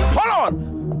 Hold on.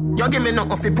 You give me no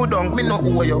coffee, put on, me no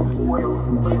owe you.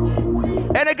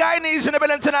 Any guy needs in the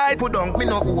building tonight? Put on, me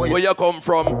no owe you. Where you come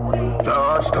from?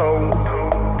 Touchdown.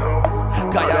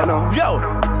 Guyana. Yo.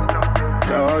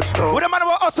 Touchdown. With a man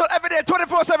about hustle every day,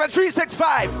 24/7,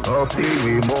 365. Coffee,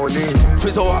 we morning.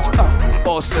 Twizzle,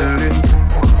 hustle.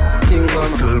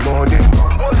 Hustle morning.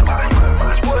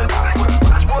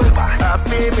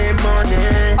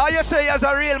 How you say as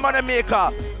a real money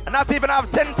maker? And not even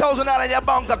have $10,000 in your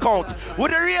bank account.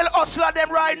 With the real hustler them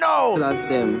right now. Plus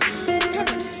them.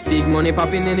 Big money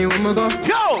popping anywhere we go.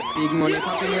 Yo! Big money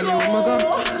popping anywhere we go.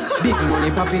 Big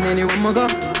money popping anywhere we go.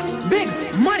 Big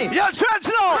money. Yo, trench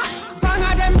now. Bang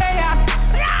of them there.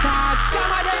 Cards,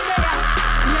 some of them there.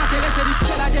 Me a tell you say the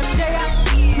shell of them there.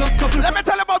 Plus couple. Let me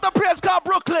tell you about the place called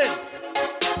Brooklyn.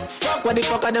 Fuck what the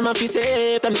fuck of them a fi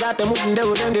say. Them got them moving there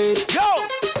with them day. Yo!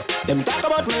 Them talk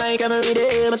about me like every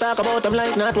day. Me talk about them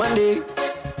like not one day.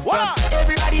 What?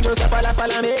 Everybody just a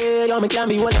follow me. Yo, me can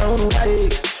be one on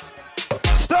nobody.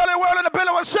 Sterling World in the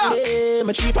building, what's up? Yeah,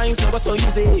 my 3 pints never so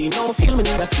easy. Now I feel me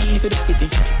need a key for the city.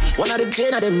 One of the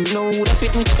gen of them know who that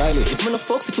fit me. Kylie, if me no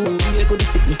fuck for 2, they could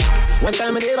sit me. One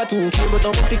time I never 2, but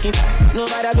I'm picking.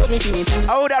 Nobody got me feeling.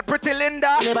 Oh, that pretty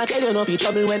Linda. Never tell you no fi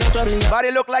trouble when I'm troubling.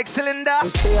 Body look like cylinder. We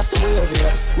say us away of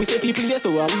us. We say people yes,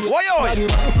 so are we. Why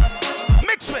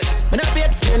mix me. When I be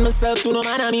explain myself to no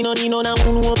man, I mean no need no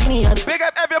opinion. Big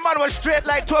up every man was straight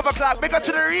like 12 o'clock. Big up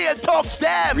to the real talks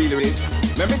them. Really?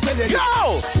 Let me tell you.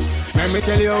 Yo! Let me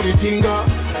tell you how the thing go.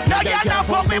 Now you can't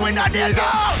fuck me with that deal go.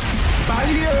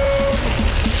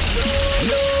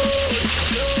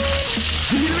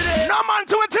 No man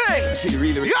to a thing.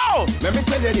 Yo! Let me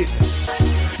tell you this.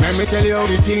 Let me tell you how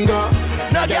the thing go.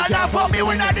 Now you can't fuck me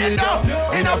with that deal go.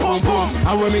 In a boom boom.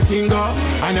 How when me thing go.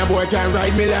 And a boy can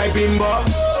ride me like bimbo.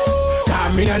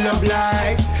 Come in and love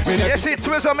likes. You see,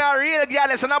 Twizzle me a real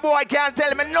girl, and a boy can't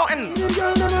tell me nothing.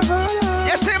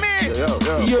 You see me?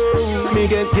 Yo, me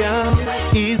get down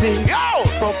easy. Yo!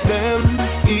 Fuck them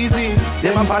easy.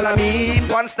 Them follow me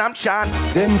on Snapchat.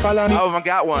 Them follow me. I haven't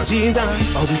got one.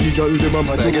 Jesus. How did you girl them a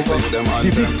bad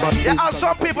Yeah, and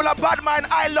some people are bad mind.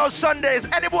 I love Sundays.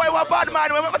 Any boy who a bad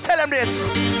mind, we never tell them this.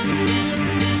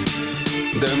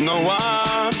 Them no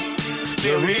one.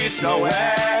 They reach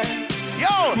nowhere.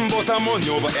 Yo! But I'm on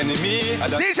over enemy.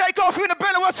 DJ Coffee in the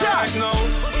building, what's up? Right now,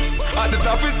 at the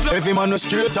top is every man was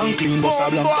straight and clean, bossa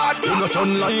blanc. You not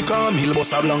turn like a meal,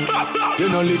 bossa blanc. You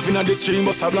not live in the stream,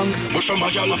 bossa blanc. Bush on my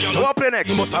gal, what play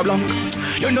next? Bossa blanc.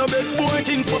 You know big boy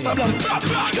things, bossa blanc.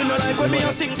 You know like when me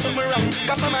a sing somewhere wrong.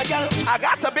 Cause I'm a gal. I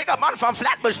got a bigger man from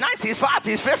Flatbush, 90s,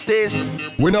 40s, 50s.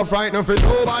 We not frightened for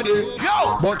nobody.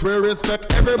 Yo! But we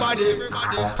respect everybody.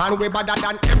 And we better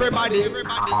than everybody.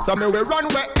 So me we run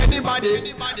with anybody.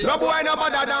 No boy no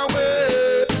better than we.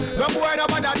 No boy no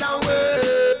better than we.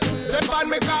 Step on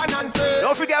me can and say.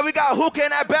 Don't forget we got hook in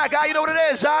that back, guy. You know what it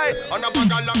is, right? On a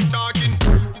bag of long talking.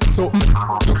 So.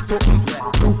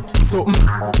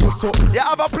 You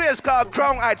have a place called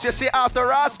Crown Heights. You see after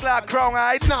Ross Clark, Crown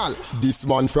Heights. This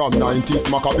man from 90s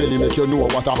Machiavelli make you know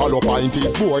what a hollow pint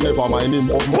is. Boy never mind him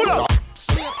of pull up.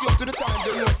 see up to the time,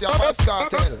 they know see a Vybz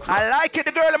Kartel. I like it,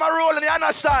 the girl in my rolling, you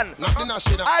understand? Not the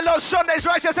national. I love Sundays,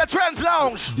 right? Just a Trends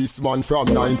Lounge. This man from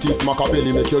 90s,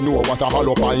 Machiavelli make you know what a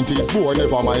hollow pint is. Boy,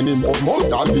 never mind him of more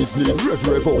than business.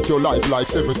 Rev out your life like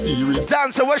 7 series.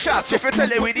 Dancer with shots if you tell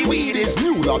you with the weed is.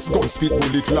 New lads gun spit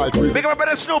bullet like real. Big up a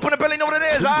better Snoop on the belly over the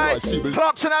days, alright?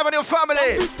 Clarkson Avenue family,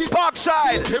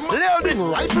 Parkside, Lil D.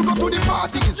 Rifle go to the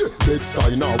parties. Next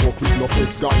time now walk with no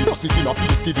flex guy. Does it in a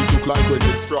face, did it look like when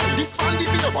it's fried. This fan the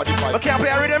fear body fight. Okay, play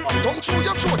a rhythm. Don't show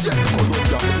your short yet.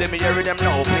 Let me hear rhythm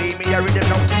now, play me a rhythm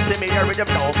now. Play me a rhythm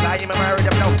now, fly me a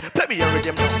rhythm now. Play me a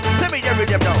rhythm now, play me a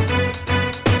rhythm now.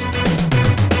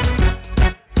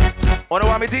 Wanna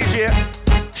want me DJ?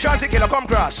 Shanty Killer come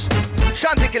cross.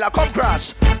 Shanty Killer come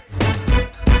cross.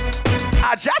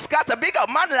 I just got a big up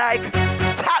man like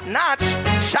Top Notch,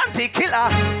 Shanty Killer.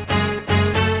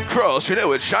 Cross, you know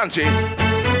with Shanty.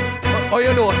 Oh,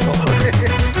 you know so.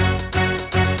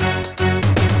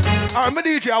 Alright, my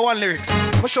DJ, I want lyrics.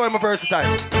 I'ma show him a versatile.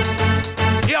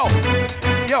 Yo,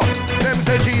 them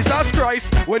say Jesus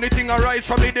Christ, when the thing arise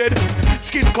from the dead.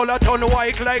 Skin color turn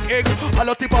white like egg. A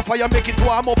lot of fire make it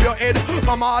warm up your head.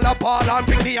 Mama all a ball and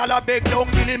pick me all a beg.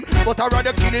 Don't kill him, but I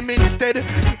rather kill him instead.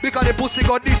 Because the pussy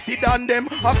got this than them.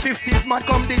 A 50s man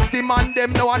come this demand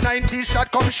them. Now a 90s shot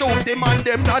come shoot them and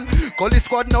them done. Call the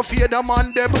squad no fear the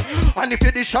man them. And if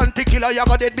you the Shanty Killer, you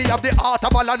got dead. Be have the heart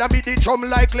of a land and be the drum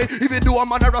likely. If you do a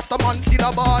man a rasta man still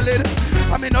a ballin'.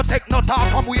 I mean no take no talk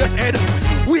from waist head.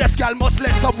 Waist girl must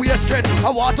let some waist tread. I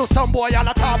want to some boy all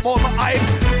a talk about my eye.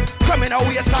 Come in a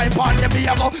waistline part them me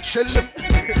a go shell them.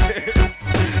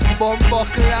 Bumbo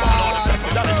class.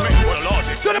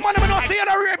 So the man who not see you a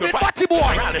raping fatty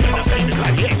boy.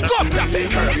 Come.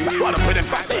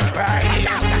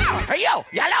 Hey yo,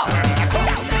 yellow.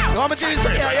 No, I'm a genius.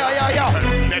 Yo.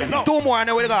 2 more and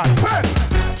then we go.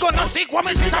 Gonna sick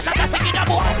woman, sick a sick in the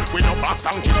boy. We no box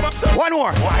and kill us. 1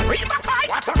 more.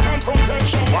 What's a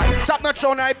confrontation? Stop not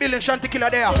showing I building Shanty Killer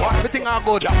there. Everything are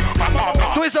good.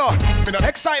 Twizzle,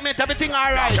 excitement, everything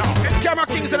alright. Camera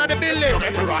Kings in the building.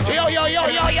 Yo.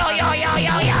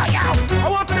 I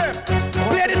want them.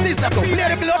 Play the season, play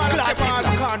the blood clot.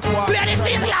 Play the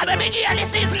season, let me hear the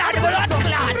season, the blood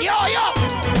clot. Yo.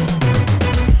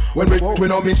 When we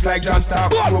no miss like John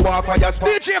Stark, we walk for your spot.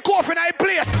 DJ Kofi in a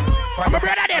place. I'm a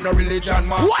brother then. No religion,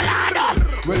 man. What are they?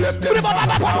 We left them the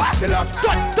last.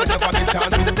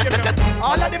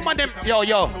 All of them and them.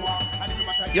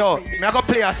 Yo, me I go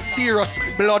play a serious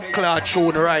blood clot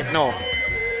tune right now.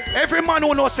 Every man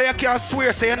who knows say you can't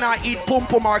swear say you not eat pum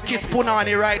pum or kiss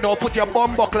punani right now. Put your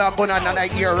bumbo clock gun on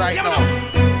that ear right now.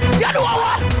 You know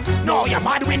what? No, you're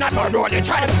mad, we not know they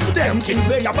try to them things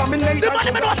they abomination.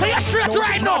 The man know say you're straight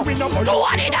right now. Do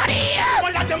what in that ear.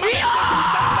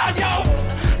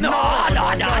 No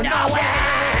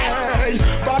way.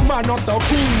 Bad man not so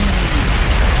cool.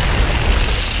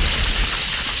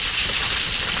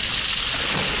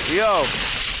 Yo,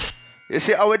 you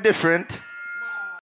see how we're different?